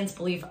 science,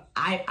 belief,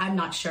 I'm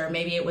not sure.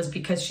 Maybe it was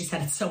because she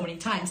said it so many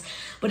times,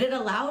 but it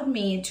allowed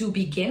me to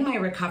begin my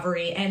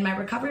recovery. And my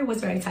recovery was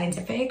very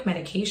scientific,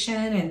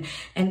 medication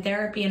and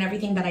therapy and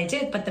everything that I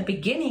did. But the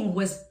beginning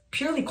was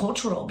purely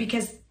cultural,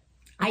 because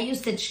I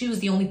used to choose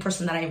the only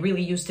person that I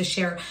really used to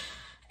share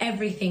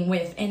everything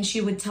with, and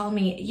she would tell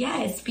me,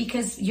 yeah, it's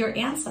because your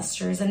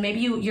ancestors, and maybe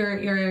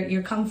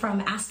you come from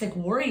Aztec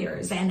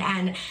warriors,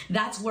 and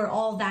that's where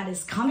all that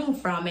is coming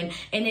from, and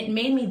it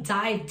made me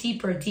dive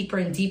deeper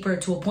and deeper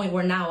to a point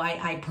where now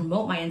I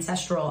promote my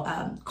ancestral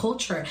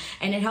culture,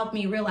 and it helped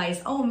me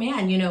realize, oh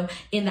man, you know,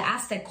 in the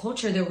Aztec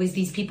culture there was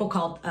these people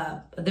called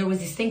there was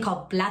this thing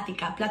called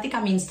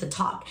plática means to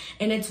talk,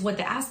 and it's what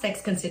the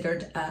Aztecs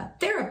considered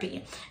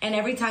therapy. And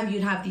every time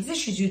you'd have these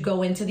issues, you'd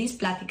go into these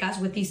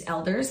pláticas with these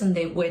elders, and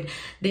they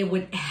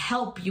would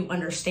help you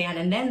understand.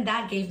 And then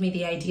that gave me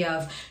the idea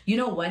of, you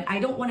know what, I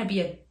don't want to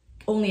be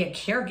only a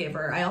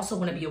caregiver. I also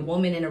want to be a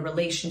woman in a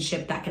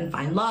relationship that can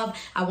find love.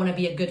 I want to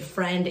be a good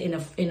friend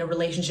in a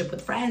relationship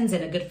with friends,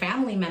 and a good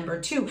family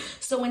member too.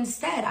 So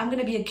instead, I'm going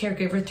to be a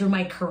caregiver through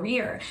my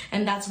career.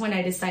 And that's when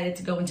I decided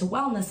to go into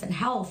wellness and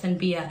health, and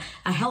be a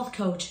health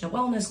coach and a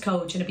wellness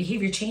coach and a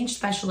behavior change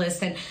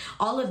specialist. And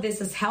all of this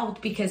has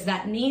helped, because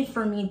that need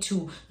for me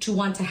to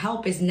want to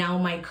help is now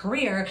my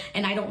career,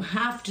 and I don't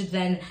have to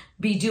then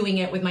be doing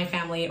it with my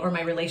family or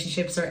my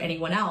relationships or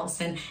anyone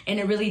else. And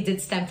it really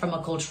did stem from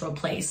a cultural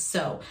place.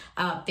 So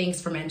thanks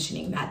for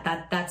mentioning that.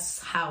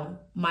 That's how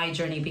my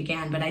journey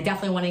began. But I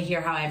definitely want to hear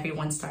how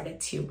everyone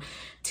started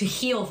to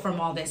heal from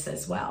all this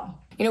as well.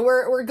 You know,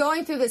 we're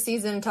going through the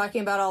season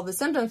talking about all the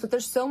symptoms, but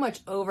there's so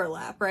much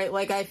overlap, right?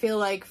 Like, I feel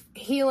like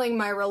healing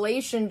my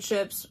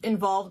relationships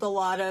involved a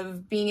lot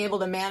of being able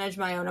to manage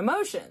my own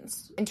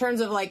emotions. In terms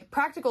of like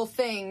practical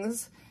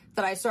things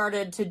that I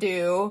started to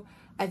do,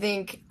 I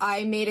think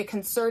I made a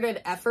concerted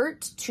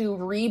effort to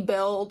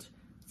rebuild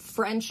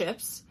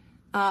friendships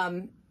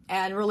and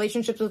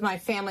relationships with my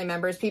family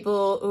members,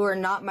 people who are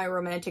not my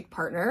romantic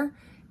partner.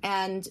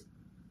 And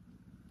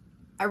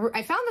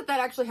I found that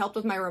actually helped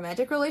with my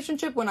romantic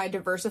relationship when I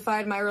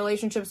diversified my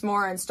relationships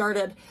more and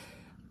started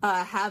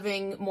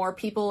having more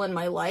people in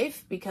my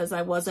life, because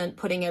I wasn't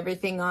putting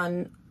everything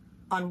on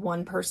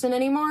one person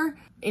anymore.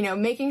 You know,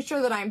 making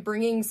sure that I'm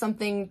bringing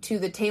something to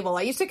the table.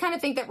 I used to kind of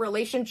think that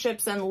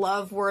relationships and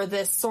love were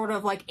this sort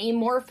of like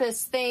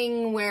amorphous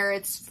thing where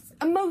it's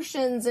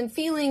emotions and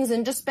feelings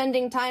and just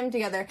spending time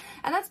together.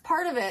 And that's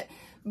part of it.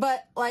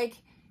 But like,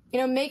 you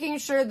know, making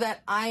sure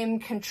that I'm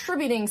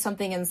contributing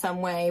something in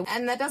some way.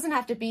 And that doesn't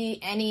have to be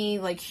any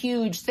like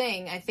huge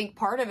thing. I think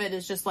part of it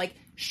is just like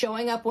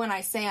showing up when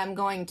I say I'm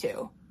going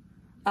to.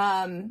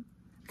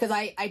 Because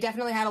I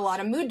definitely had a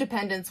lot of mood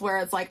dependence where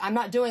it's like, I'm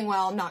not doing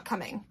well, I'm not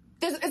coming.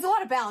 It's a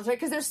lot of balance, right?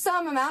 Because there's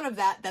some amount of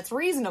that's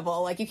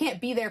reasonable. Like, you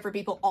can't be there for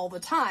people all the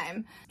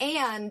time.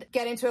 And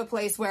getting to a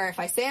place where if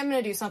I say I'm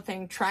going to do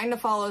something, trying to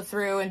follow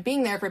through and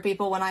being there for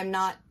people when I'm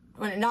not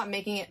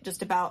making it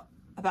just about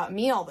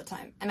me all the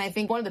time. And I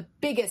think one of the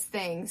biggest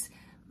things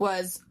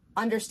was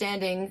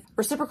understanding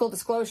reciprocal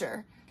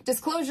disclosure.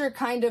 Disclosure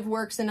kind of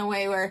works in a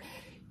way where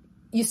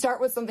you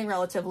start with something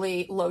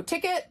relatively low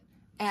ticket,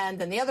 and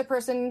then the other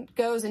person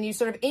goes, and you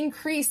sort of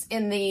increase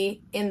in the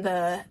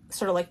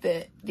sort of like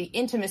the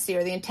intimacy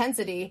or the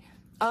intensity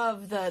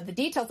of the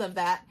details of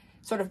that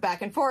sort of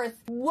back and forth.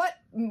 What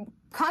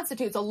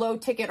constitutes a low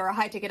ticket or a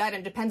high ticket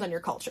item depends on your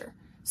culture.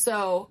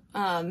 So,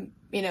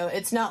 you know,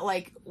 it's not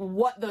like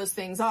what those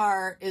things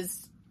are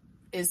is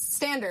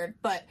standard,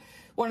 but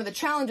one of the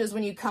challenges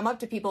when you come up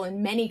to people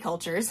in many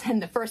cultures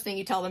and the first thing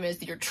you tell them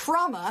is your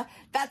trauma,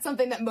 that's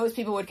something that most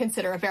people would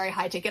consider a very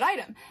high ticket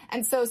item.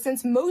 And so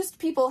since most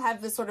people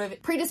have this sort of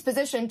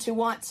predisposition to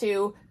want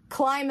to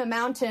climb a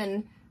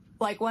mountain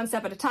like one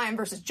step at a time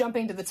versus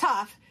jumping to the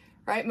top,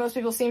 right? Most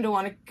people seem to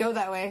want to go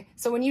that way.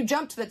 So when you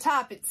jump to the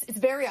top, it's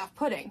very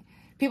off-putting.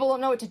 People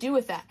don't know what to do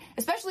with that,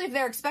 especially if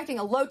they're expecting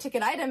a low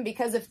ticket item,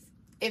 because if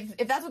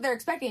that's what they're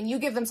expecting and you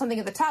give them something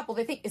at the top, well,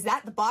 they think, is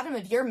that the bottom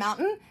of your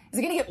mountain? Is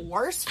it going to get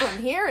worse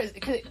from here? Is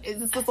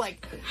this just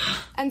like...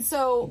 And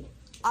so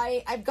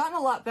I've gotten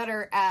a lot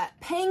better at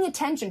paying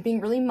attention, being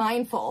really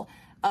mindful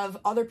of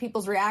other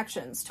people's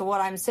reactions to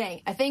what I'm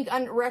saying. I think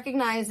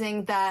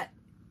recognizing that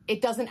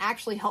it doesn't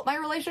actually help my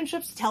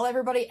relationships to tell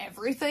everybody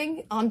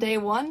everything on day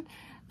one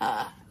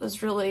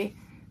has really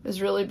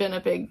been a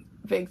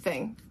big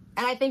thing.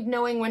 And I think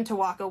knowing when to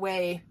walk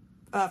away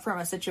from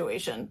a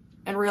situation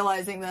and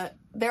realizing that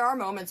there are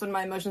moments when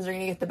my emotions are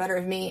going to get the better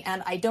of me,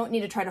 and I don't need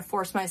to try to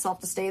force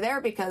myself to stay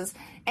there, because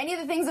any of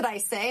the things that I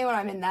say when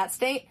I'm in that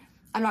state,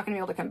 I'm not going to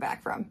be able to come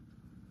back from.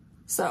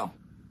 So,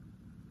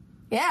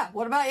 yeah,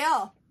 what about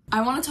y'all?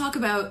 I want to talk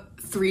about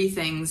 3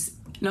 things.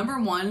 Number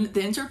 1,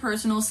 the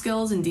interpersonal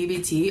skills in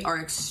DBT are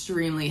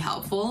extremely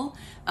helpful.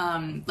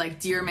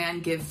 Like Dear Man,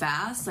 Give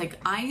Fast. Like,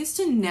 I used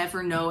to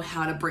never know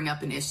how to bring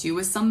up an issue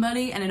with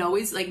somebody, and it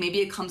always, like, maybe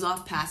it comes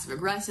off passive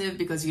aggressive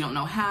because you don't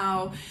know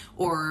how,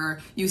 or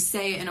you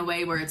say it in a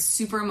way where it's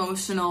super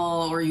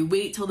emotional, or you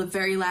wait till the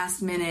very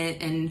last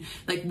minute, and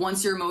like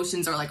once your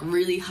emotions are like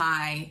really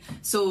high.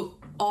 So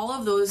all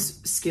of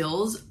those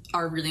skills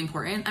are really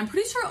important. I'm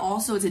pretty sure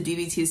also it's a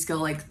DBT skill,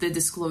 like the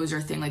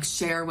disclosure thing, like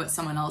share what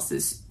someone else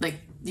is, like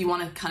you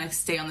want to kind of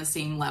stay on the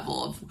same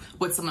level of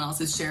what someone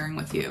else is sharing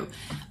with you.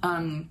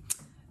 And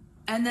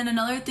then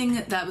another thing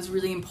that was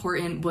really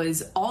important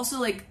was also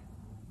like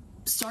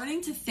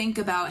starting to think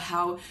about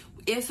how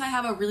if I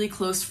have a really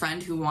close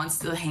friend who wants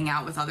to hang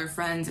out with other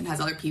friends and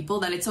has other people,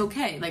 that it's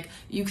okay. Like,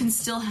 you can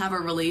still have a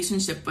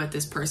relationship with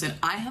this person.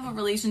 I have a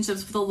relationship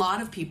with a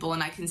lot of people,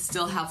 and I can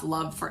still have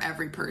love for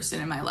every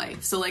person in my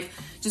life. So, like,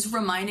 just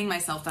reminding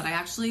myself that I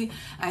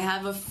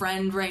have a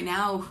friend right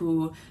now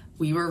who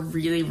we were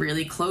really,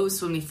 really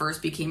close when we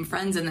first became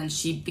friends, and then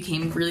she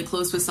became really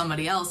close with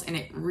somebody else, and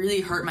it really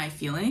hurt my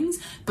feelings.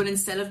 But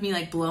instead of me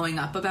like blowing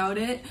up about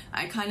it,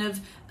 I kind of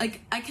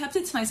like, I kept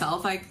it to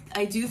myself.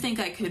 I do think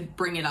I could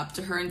bring it up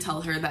to her and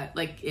tell her that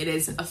like it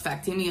is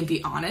affecting me and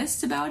be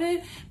honest about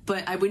it,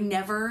 but I would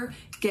never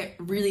get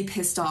really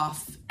pissed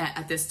off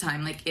at this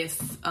time. Like if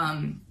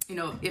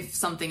if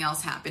something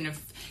else happened,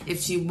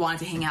 if she wanted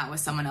to hang out with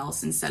someone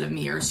else instead of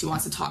me, or she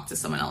wants to talk to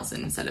someone else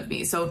instead of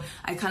me. So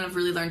I kind of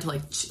really learned to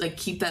like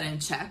keep that in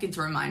check and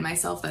to remind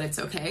myself that it's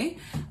okay.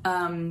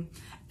 And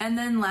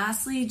then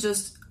lastly,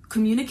 just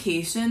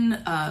communication,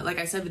 like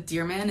I said with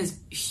Dear Man, is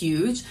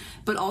huge,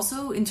 but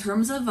also in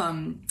terms of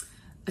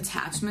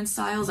attachment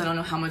styles, I don't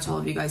know how much all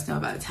of you guys know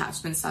about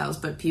attachment styles,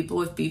 but people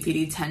with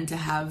BPD tend to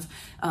have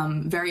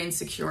very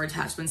insecure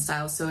attachment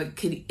styles. So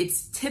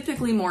it's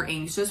typically more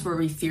anxious, where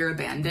we fear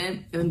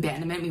abandonment.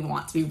 We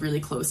want to be really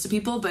close to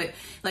people, but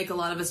like a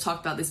lot of us talk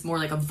about this more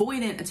like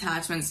avoidant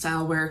attachment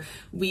style, where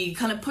we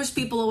kind of push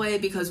people away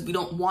because we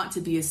don't want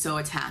to be so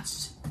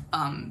attached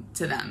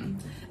to them.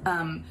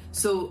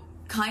 So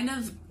kind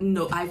of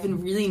I've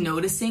been really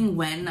noticing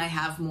when I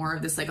have more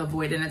of this like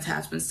avoidant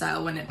attachment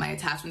style, when my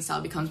attachment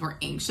style becomes more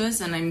anxious,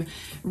 and I'm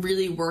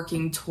really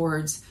working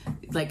towards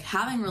like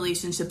having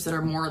relationships that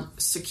are more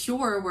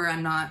secure, where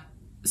I'm not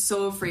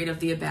so afraid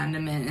of the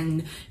abandonment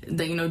and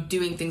the,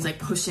 doing things like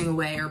pushing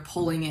away or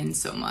pulling in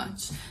so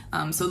much.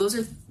 So those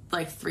are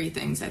like 3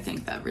 things I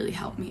think that really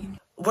help me.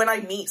 When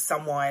I meet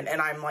someone and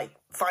I'm like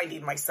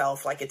finding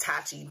myself like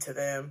attaching to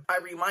them, I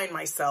remind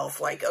myself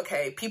like,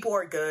 okay, people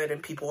are good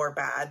and people are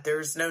bad.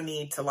 There's no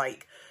need to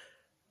like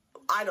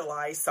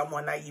idolize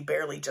someone that you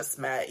barely just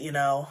met,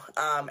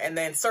 and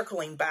then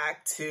circling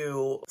back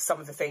to some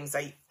of the things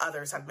that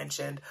others have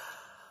mentioned,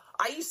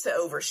 I used to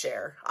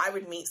overshare. I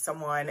would meet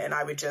someone and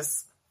I would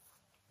just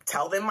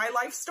tell them my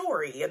life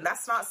story. And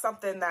that's not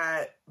something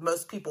that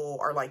most people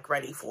are like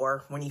ready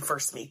for when you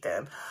first meet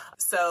them.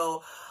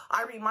 So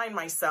I remind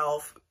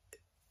myself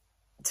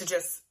to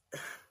just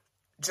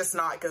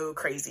not go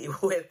crazy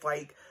with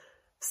like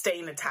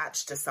staying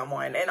attached to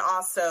someone. And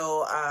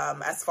also,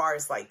 as far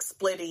as like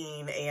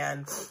splitting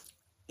and,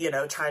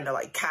 trying to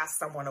like cast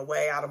someone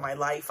away out of my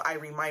life, I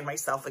remind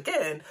myself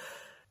again,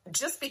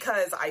 just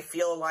because I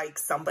feel like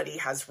somebody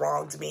has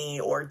wronged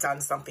me or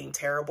done something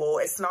terrible,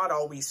 it's not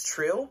always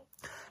true.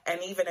 And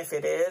even if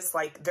it is,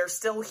 like, they're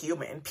still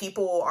human.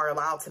 People are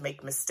allowed to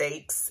make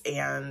mistakes,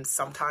 and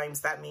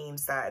sometimes that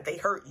means that they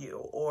hurt you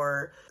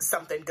or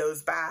something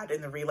goes bad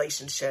in the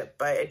relationship,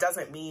 but it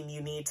doesn't mean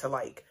you need to,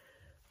 like,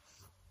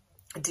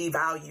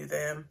 devalue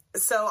them.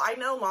 So I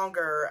no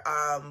longer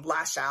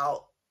lash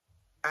out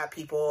at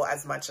people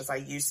as much as I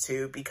used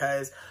to,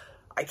 because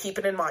I keep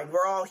it in mind.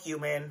 We're all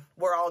human.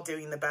 We're all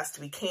doing the best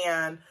we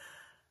can.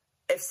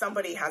 If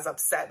somebody has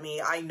upset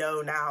me, I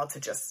know now to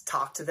just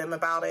talk to them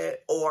about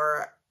it.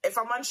 Or if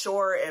I'm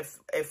unsure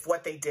if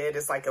what they did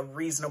is like a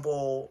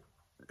reasonable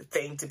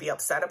thing to be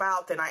upset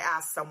about, then I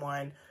ask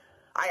someone.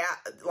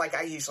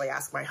 I usually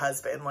ask my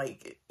husband,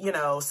 like,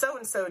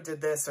 so-and-so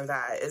did this or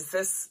that.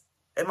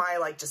 Am I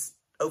like just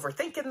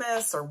overthinking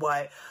this or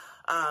what?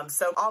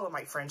 So all of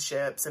my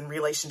friendships and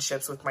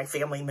relationships with my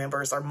family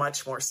members are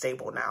much more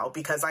stable now,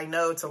 because I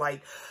know to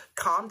like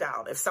calm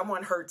down. If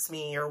someone hurts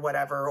me or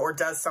whatever, or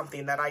does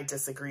something that I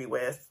disagree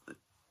with,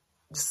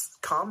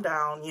 just calm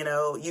down.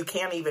 You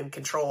can't even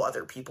control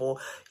other people.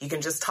 You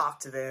can just talk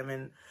to them,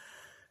 and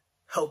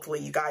hopefully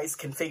you guys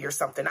can figure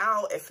something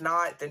out. If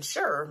not, then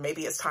sure,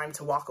 maybe it's time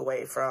to walk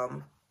away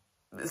from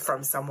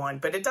someone.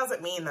 But it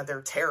doesn't mean that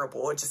they're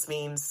terrible. It just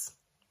means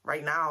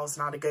right now is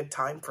not a good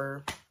time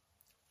for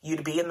you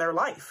to be in their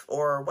life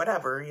or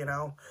whatever,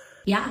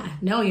 Yeah,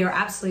 no, you're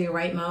absolutely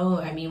right, Mo.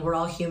 I mean, we're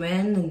all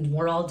human and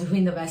we're all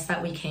doing the best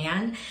that we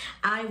can.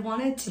 I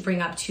wanted to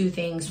bring up 2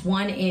 things.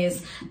 One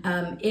is,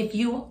 if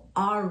you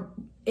are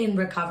in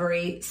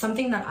recovery,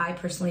 something that I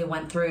personally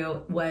went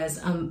through was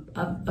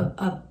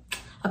a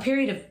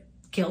period of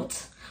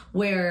guilt,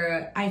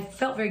 where I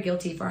felt very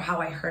guilty for how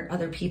I hurt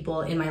other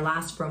people in my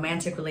last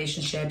romantic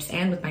relationships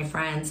and with my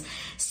friends.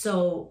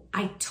 So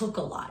I took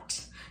a lot.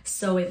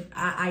 So if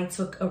I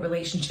took a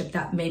relationship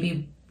that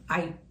maybe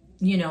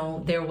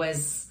there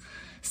was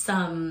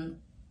some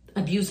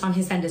abuse on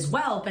his end as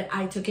well, but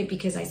I took it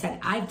because I said,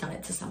 I've done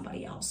it to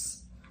somebody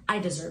else. I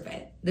deserve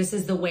it. This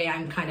is the way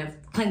I'm kind of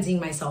cleansing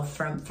myself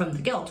from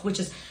the guilt, which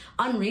is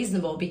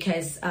unreasonable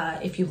because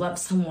if you love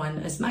someone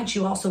as much,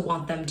 you also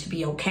want them to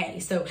be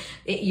okay. So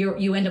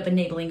you end up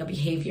enabling a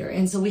behavior.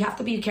 And so we have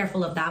to be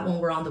careful of that when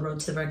we're on the road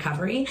to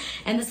recovery.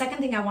 And the second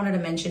thing I wanted to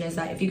mention is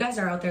that if you guys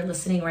are out there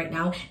listening right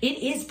now, it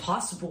is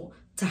possible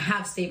to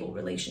have stable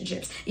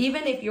relationships.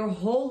 Even if your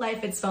whole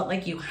life it's felt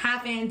like you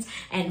haven't,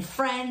 and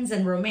friends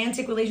and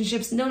romantic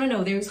relationships,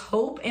 no, there's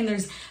hope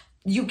and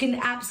you can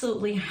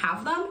absolutely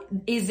have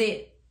them. Is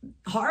it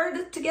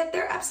hard to get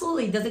there?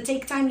 Absolutely. Does it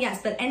take time?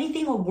 Yes, but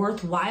anything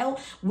worthwhile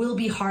will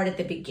be hard at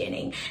the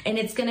beginning, and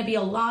it's going to be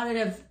a lot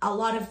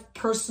of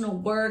personal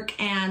work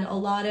and a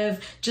lot of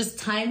just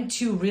time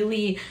to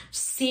really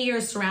see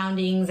your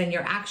surroundings and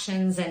your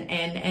actions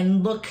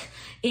and look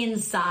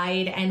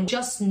inside, and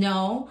just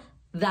know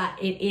that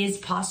it is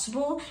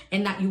possible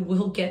and that you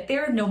will get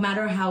there no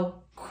matter how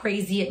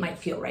crazy it might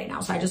feel right now.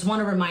 So I just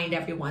want to remind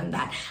everyone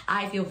that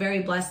I feel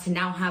very blessed to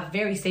now have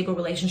very stable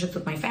relationships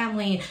with my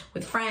family,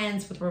 with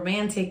friends, with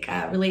romantic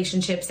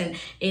relationships, and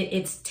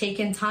it's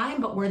taken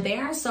time, but we're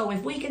there. So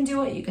if we can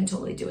do it, you can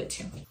totally do it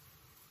too.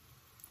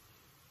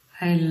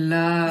 I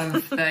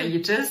love that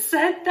you just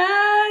said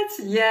that.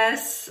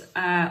 Yes.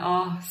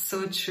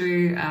 So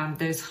true.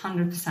 There's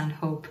 100%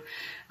 hope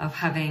of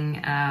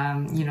having,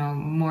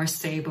 more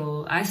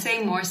stable. I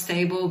say more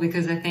stable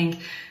because I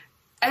think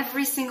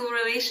every single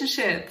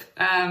relationship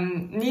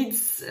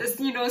needs,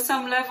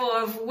 some level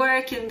of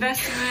work,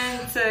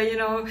 investment.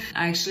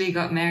 I actually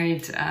got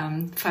married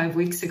 5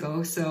 weeks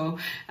ago. So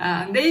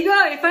there you go.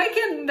 If I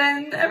can,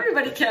 then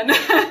everybody can.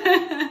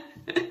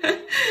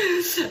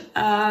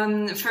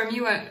 For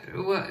me,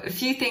 what a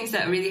few things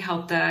that really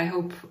helped that I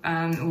hope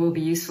will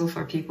be useful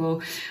for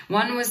people.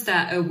 One was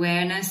that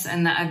awareness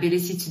and that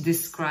ability to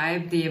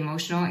describe the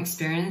emotional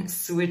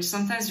experience, which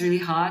sometimes is really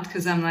hard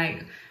because I'm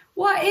like,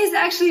 what is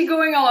actually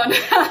going on?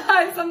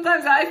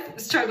 Sometimes I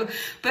struggle.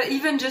 But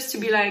even just to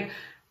be like,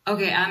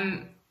 okay,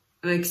 I'm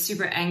like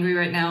super angry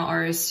right now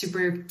or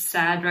super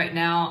sad right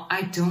now.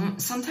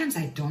 Sometimes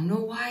I don't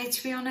know why,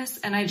 to be honest.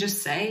 And I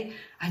just say,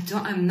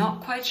 I'm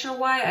not quite sure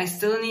why. I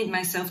still need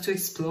myself to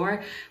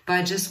explore, but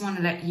I just want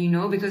to let you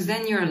know, because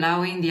then you're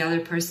allowing the other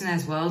person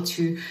as well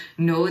to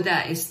know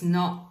that it's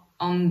not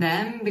on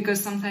them.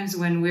 Because sometimes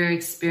when we're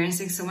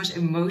experiencing so much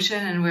emotion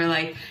and we're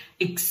like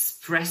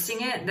expressing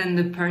it, then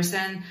the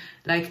person,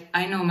 like,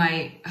 I know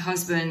my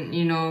husband,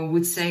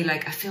 would say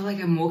like, I feel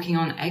like I'm walking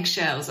on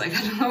eggshells. Like,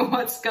 I don't know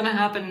what's going to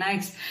happen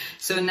next.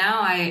 So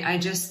now I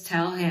just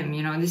tell him,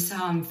 this is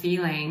how I'm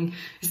feeling.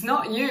 It's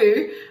not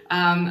you.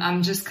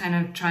 I'm just kind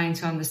of trying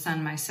to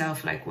understand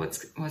myself, like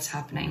what's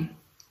happening.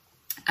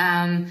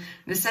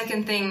 The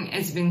second thing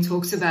it's been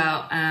talked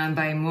about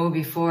by Mo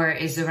before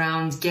is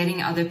around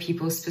getting other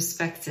people's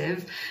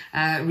perspective.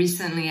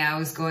 Recently I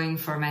was going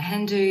for my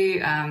Hindu,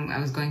 I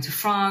was going to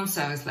France,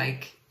 I was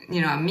like,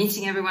 I'm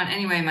meeting everyone.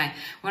 Anyway,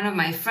 one of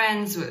my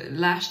friends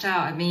lashed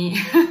out at me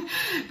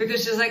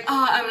because she was like,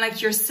 oh, I'm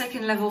like your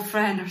second level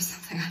friend or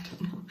something, I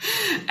don't know.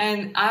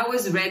 And I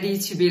was ready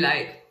to be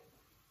like,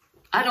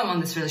 I don't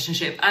want this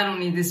relationship. I don't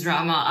need this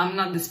drama. I'm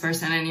not this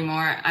person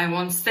anymore. I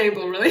want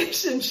stable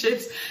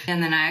relationships.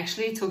 And then I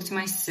actually talked to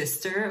my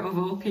sister, of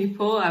all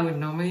people. I would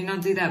normally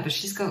not do that, but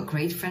she's got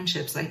great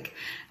friendships. Like,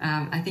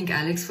 I think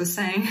Alex was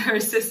saying, her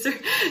sister.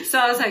 So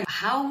I was like,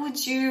 how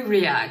would you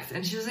react?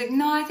 And she was like,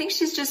 no, I think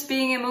she's just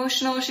being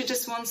emotional. She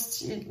just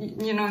wants,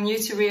 you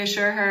to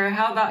reassure her.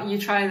 How about you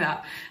try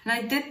that? And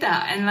I did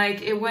that. And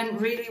like, it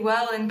went really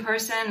well in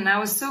person. And I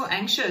was so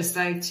anxious,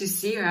 like, to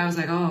see her. I was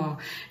like, oh,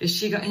 is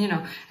she got,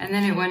 and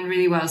then it went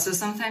really well. So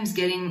sometimes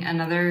getting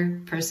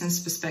another person's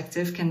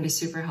perspective can be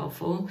super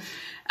helpful.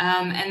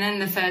 And then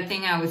the third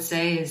thing I would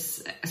say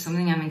is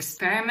something I'm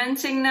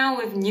experimenting now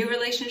with new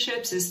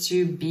relationships is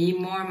to be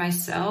more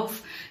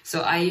myself. So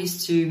I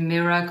used to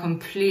mirror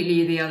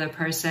completely the other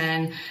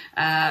person,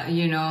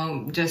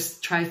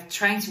 just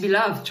trying to be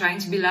loved, trying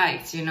to be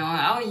liked,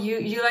 oh,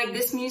 you like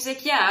this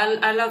music? Yeah,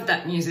 I love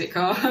that music.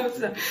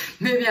 Oh,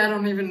 maybe I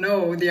don't even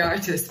know the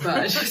artist, but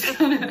I just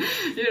kind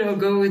of,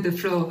 go with the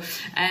flow.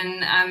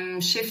 And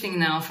I'm shifting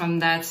now from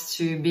that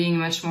to being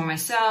much more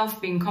myself,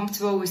 being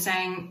comfortable with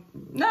saying,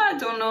 no, I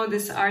don't know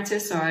this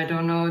artist, or I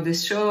don't know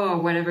this show, or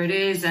whatever it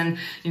is. And,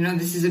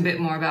 this is a bit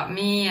more about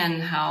me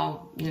and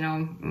how,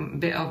 a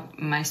bit of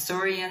my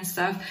story and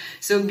stuff.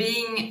 So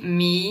being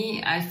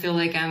me, I feel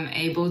like I'm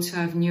able to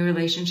have new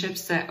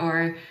relationships that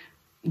are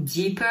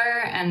deeper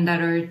and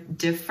that are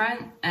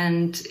different.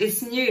 And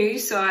it's new,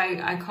 so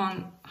I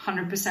can't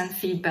 100%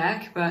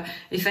 feedback. But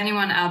if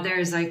anyone out there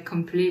is like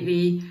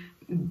completely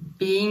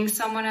being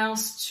someone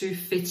else to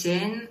fit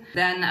in,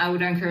 then I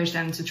would encourage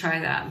them to try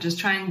that. Just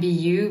try and be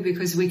you,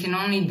 because we can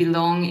only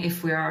belong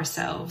if we're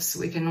ourselves.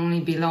 We can only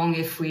belong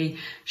if we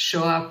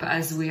show up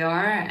as we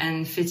are,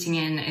 and fitting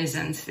in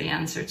isn't the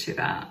answer to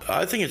that.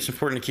 I think it's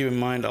important to keep in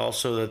mind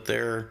also that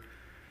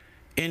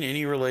in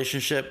any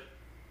relationship,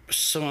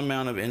 some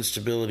amount of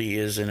instability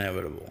is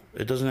inevitable.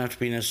 It doesn't have to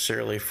be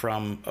necessarily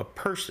from a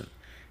person.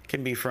 It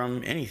can be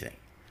from anything.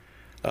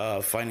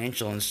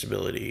 financial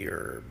instability,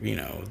 or, you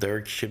know,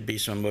 there should be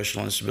some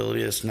emotional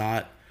instability that's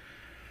not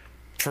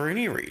for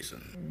any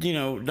reason. You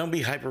know, don't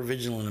be hyper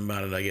vigilant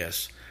about it, I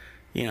guess.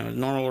 You know,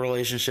 normal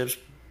relationships,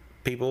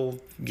 people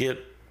get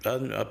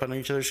up under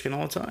each other's skin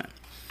all the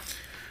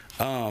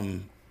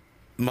time.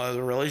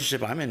 The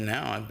relationship I'm in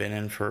now, I've been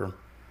in for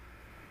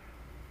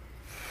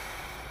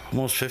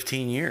almost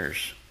 15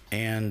 years.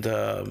 And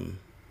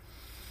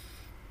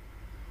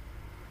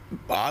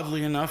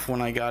oddly enough,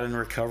 when I got in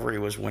recovery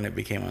was when it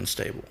became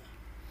unstable.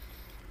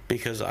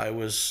 Because I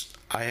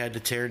had to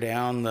tear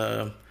down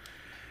the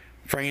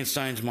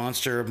Frankenstein's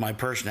monster of my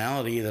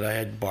personality that I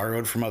had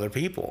borrowed from other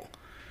people,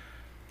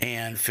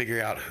 and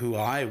figure out who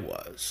I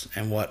was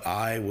and what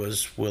I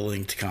was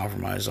willing to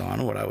compromise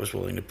on, what I was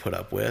willing to put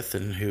up with,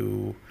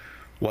 and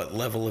what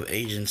level of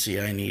agency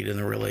I need in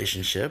the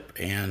relationship.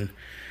 And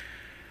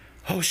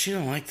she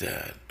don't like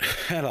that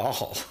at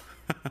all.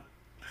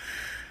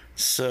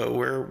 So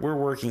we're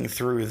working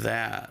through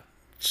that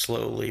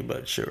slowly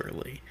but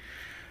surely.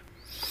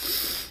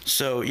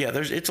 So yeah,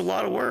 it's a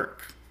lot of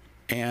work.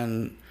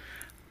 And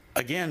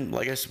again,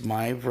 like I said,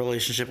 my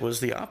relationship was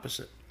the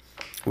opposite.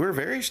 We were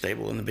very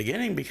stable in the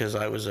beginning because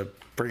I was a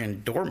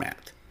friggin'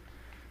 doormat.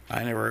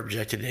 I never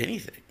objected to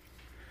anything.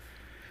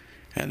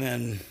 And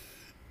then,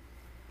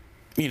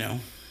 you know,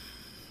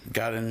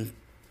 got in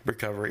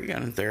recovery,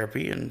 got in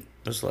therapy, and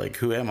was like,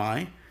 who am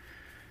I?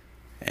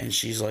 And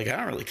she's like, I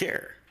don't really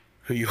care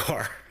who you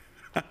are.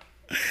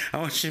 I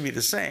want you to be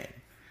the same.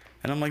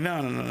 And I'm like,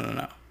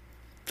 no.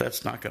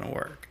 That's not going to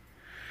work.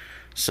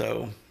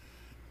 So,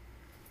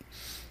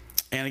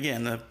 and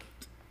again,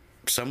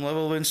 some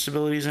level of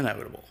instability is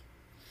inevitable.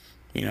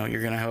 You know,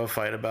 you're going to have a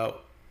fight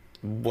about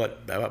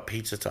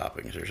pizza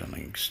toppings or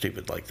something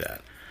stupid like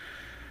that.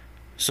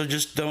 So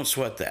just don't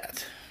sweat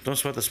that. Don't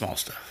sweat the small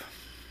stuff.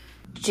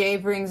 Jay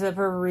brings up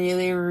a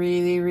really,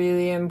 really,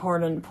 really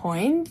important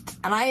point.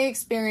 And I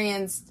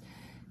experienced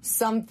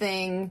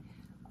something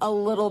a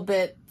little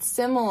bit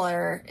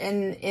similar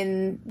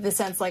in the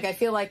sense, like, I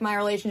feel like my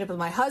relationship with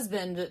my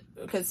husband,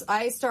 because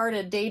I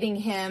started dating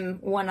him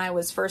when I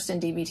was first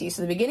in DBT.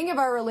 So the beginning of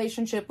our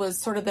relationship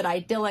was sort of that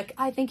idyllic,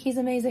 I think he's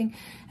amazing.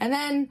 And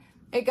then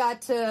it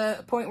got to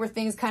a point where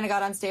things kind of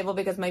got unstable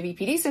because my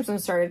BPD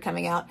symptoms started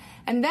coming out.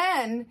 And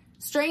then,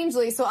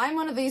 strangely, so I'm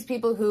one of these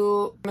people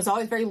who was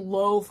always very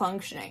low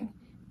functioning.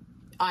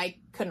 I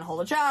couldn't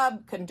hold a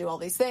job, couldn't do all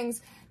these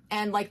things.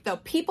 And like the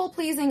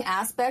people-pleasing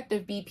aspect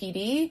of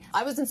BPD,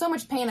 I was in so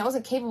much pain, I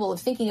wasn't capable of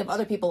thinking of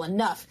other people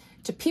enough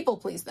to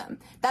people-please them.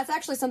 That's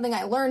actually something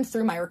I learned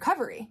through my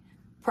recovery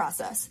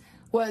process,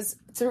 was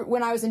through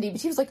when I was in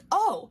DBT. I was like,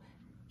 oh,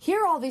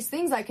 here are all these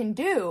things I can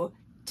do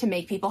to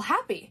make people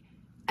happy.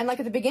 And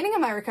like at the beginning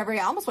of my recovery,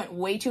 I almost went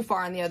way too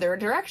far in the other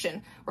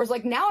direction. Whereas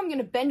like now I'm going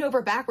to bend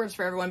over backwards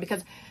for everyone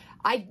because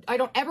I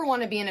don't ever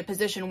want to be in a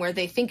position where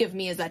they think of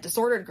me as that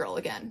disordered girl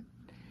again.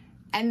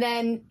 And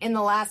then in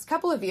the last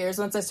couple of years,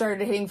 once I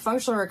started hitting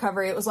functional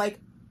recovery, it was like,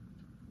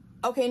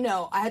 okay,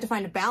 no, I had to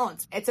find a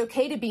balance. It's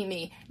okay to be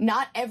me.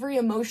 Not every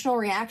emotional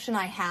reaction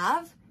I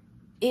have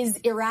is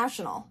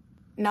irrational.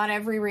 Not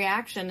every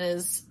reaction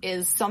is a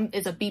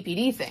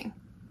BPD thing.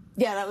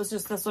 Yeah,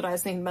 that's what I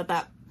was thinking about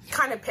that.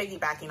 Kind of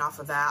piggybacking off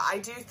of that, I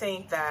do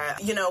think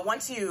that, you know,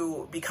 once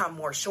you become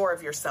more sure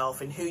of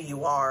yourself and who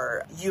you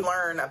are, you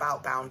learn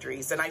about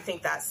boundaries. And I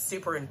think that's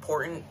super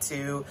important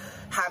to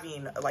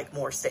having like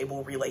more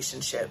stable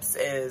relationships,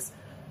 is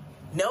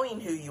knowing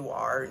who you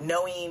are,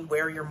 knowing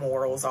where your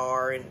morals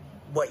are and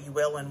what you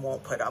will and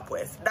won't put up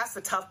with. That's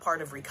the tough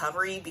part of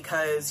recovery,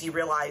 because you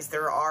realize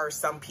there are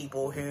some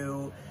people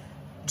who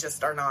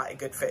just are not a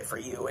good fit for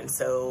you. And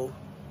so,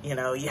 you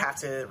know, you have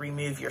to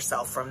remove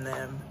yourself from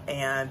them.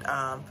 And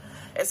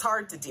it's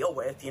hard to deal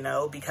with, you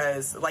know,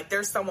 because like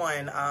there's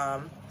someone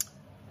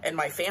in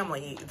my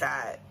family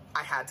that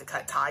I had to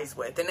cut ties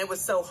with. And it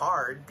was so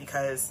hard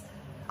because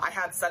I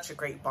had such a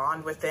great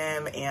bond with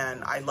them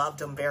and I loved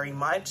them very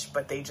much,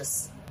 but they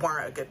just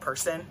weren't a good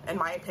person, in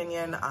my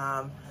opinion.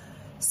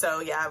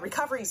 So yeah,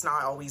 recovery is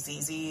not always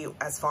easy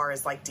as far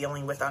as like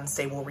dealing with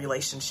unstable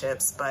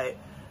relationships, but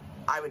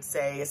I would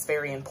say it's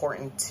very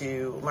important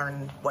to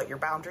learn what your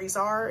boundaries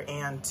are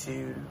and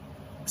to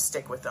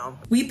stick with them.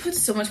 We put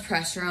so much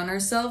pressure on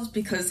ourselves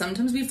because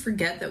sometimes we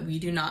forget that we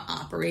do not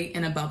operate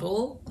in a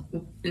bubble.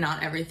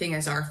 Not everything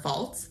is our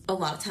fault. A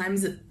lot of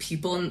times the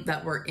people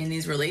that we're in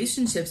these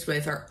relationships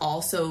with are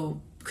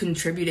also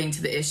contributing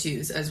to the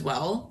issues as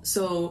well.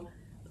 So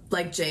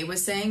like Jay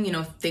was saying, you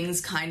know,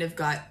 things kind of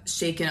got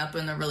shaken up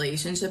in the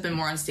relationship and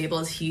more unstable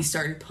as he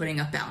started putting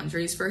up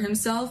boundaries for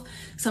himself.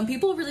 Some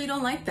people really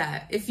don't like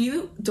that. If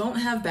you don't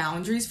have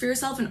boundaries for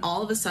yourself and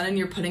all of a sudden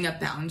you're putting up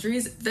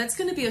boundaries, that's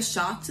going to be a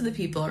shock to the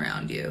people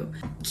around you.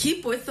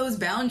 Keep with those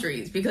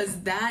boundaries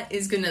because that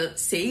is going to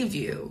save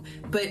you.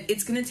 But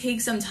it's going to take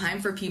some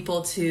time for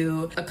people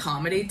to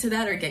accommodate to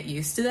that or get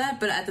used to that.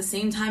 But at the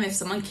same time, if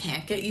someone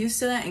can't get used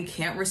to that and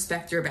can't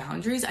respect your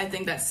boundaries, I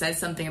think that says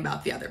something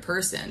about the other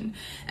person.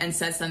 and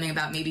says something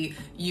about maybe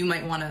you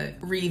might want to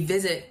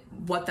revisit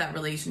what that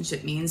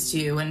relationship means to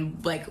you,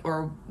 and like,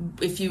 or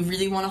if you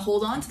really want to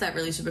hold on to that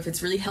relationship, if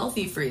it's really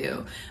healthy for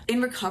you.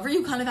 In recovery,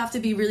 you kind of have to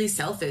be really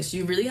selfish.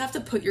 You really have to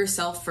put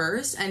yourself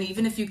first. And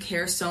even if you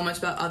care so much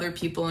about other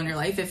people in your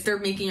life, if they're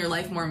making your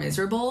life more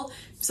miserable,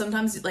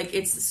 sometimes like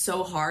it's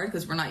so hard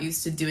because we're not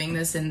used to doing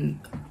this in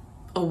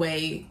a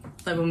way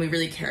like when we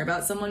really care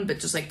about someone, but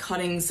just like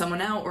cutting someone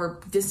out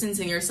or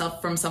distancing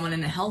yourself from someone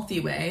in a healthy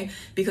way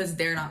because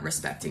they're not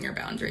respecting your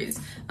boundaries.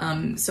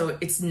 So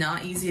it's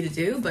not easy to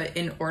do, but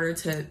in order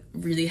to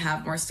really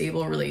have more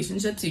stable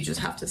relationships, you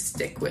just have to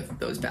stick with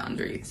those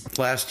boundaries.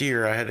 Last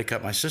year, I had to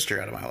cut my sister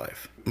out of my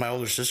life. My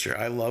older sister,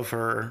 I love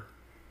her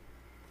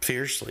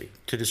fiercely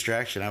to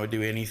distraction. I would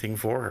do anything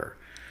for her.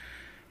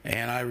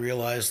 And I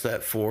realized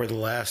that for the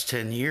last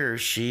 10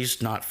 years,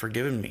 she's not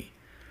forgiven me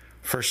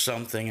for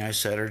something I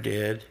said or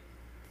did.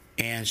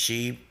 And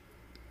she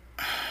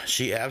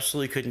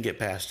absolutely couldn't get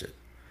past it.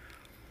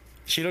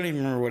 She don't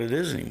even remember what it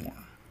is anymore.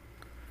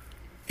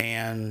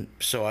 And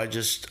so I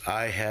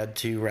had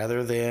to,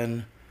 rather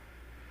than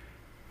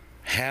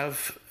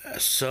have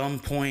some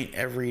point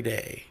every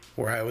day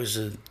where I was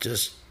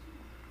just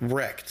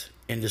wrecked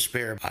in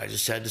despair, I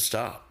just had to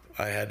stop.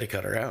 I had to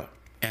cut her out.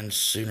 And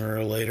sooner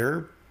or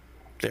later,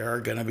 there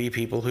are going to be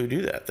people who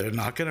do that. They're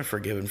not going to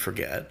forgive and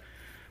forget.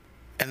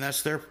 And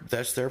that's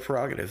their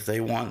prerogative. They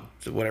want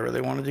whatever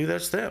they want to do,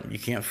 that's them. You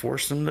can't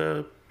force them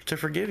to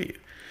forgive you.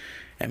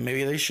 And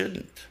maybe they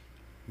shouldn't.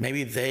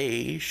 Maybe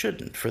they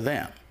shouldn't for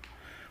them.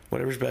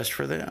 Whatever's best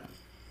for them.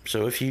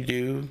 So if you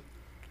do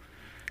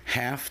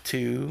have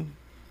to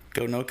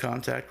go no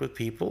contact with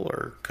people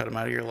or cut them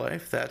out of your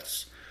life,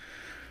 that's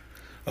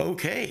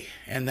okay.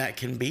 And that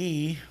can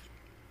be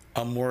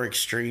a more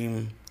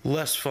extreme,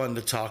 less fun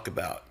to talk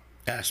about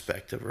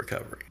aspect of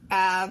recovery.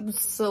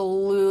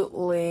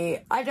 Absolutely.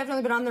 I've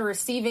definitely been on the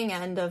receiving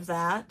end of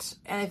that.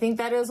 And I think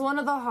that is one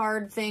of the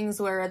hard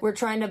things where we're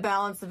trying to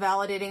balance the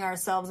validating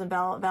ourselves and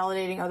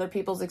validating other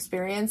people's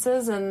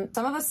experiences. And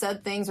some of us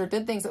said things or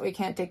did things that we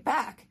can't take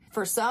back.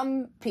 For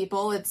some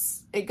people,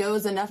 it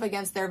goes enough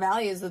against their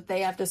values that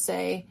they have to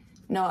say,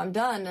 no, I'm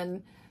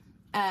done.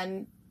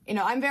 And you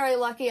know, I'm very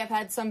lucky. I've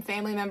had some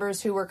family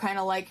members who were kind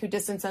of like, who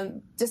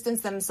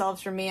distanced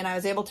themselves from me, and I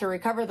was able to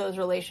recover those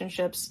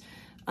relationships.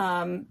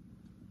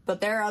 But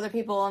there are other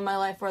people in my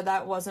life where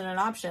that wasn't an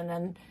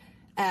option.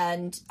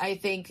 And I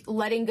think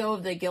letting go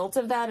of the guilt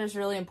of that is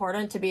really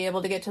important, to be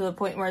able to get to the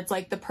point where it's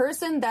like the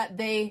person that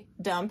they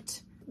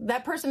dumped,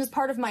 that person is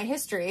part of my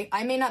history.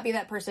 I may not be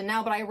that person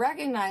now, but I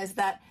recognize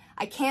that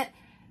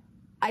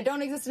I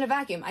don't exist in a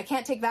vacuum. I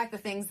can't take back the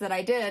things that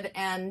I did,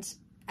 and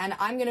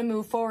I'm going to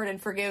move forward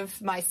and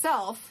forgive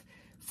myself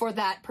for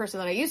that person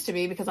that I used to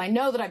be, because I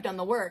know that I've done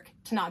the work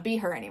to not be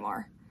her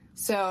anymore.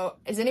 So,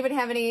 does anybody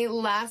have any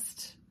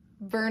last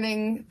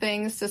burning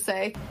things to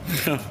say?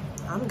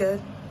 I'm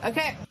good.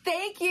 Okay.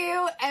 Thank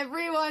you,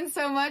 everyone,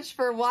 so much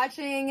for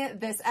watching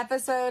this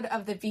episode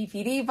of the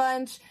BPD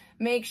Bunch.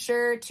 Make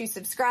sure to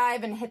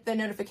subscribe and hit the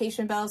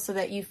notification bell so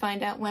that you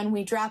find out when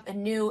we drop a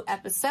new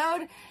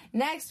episode.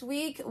 Next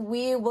week,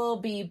 we will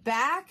be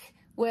back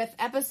with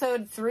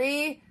episode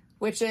 3,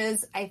 which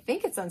is, I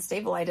think it's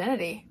Unstable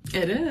Identity.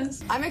 It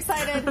is. I'm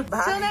excited.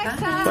 Bye. Till next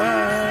time.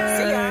 Bye.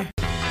 See ya.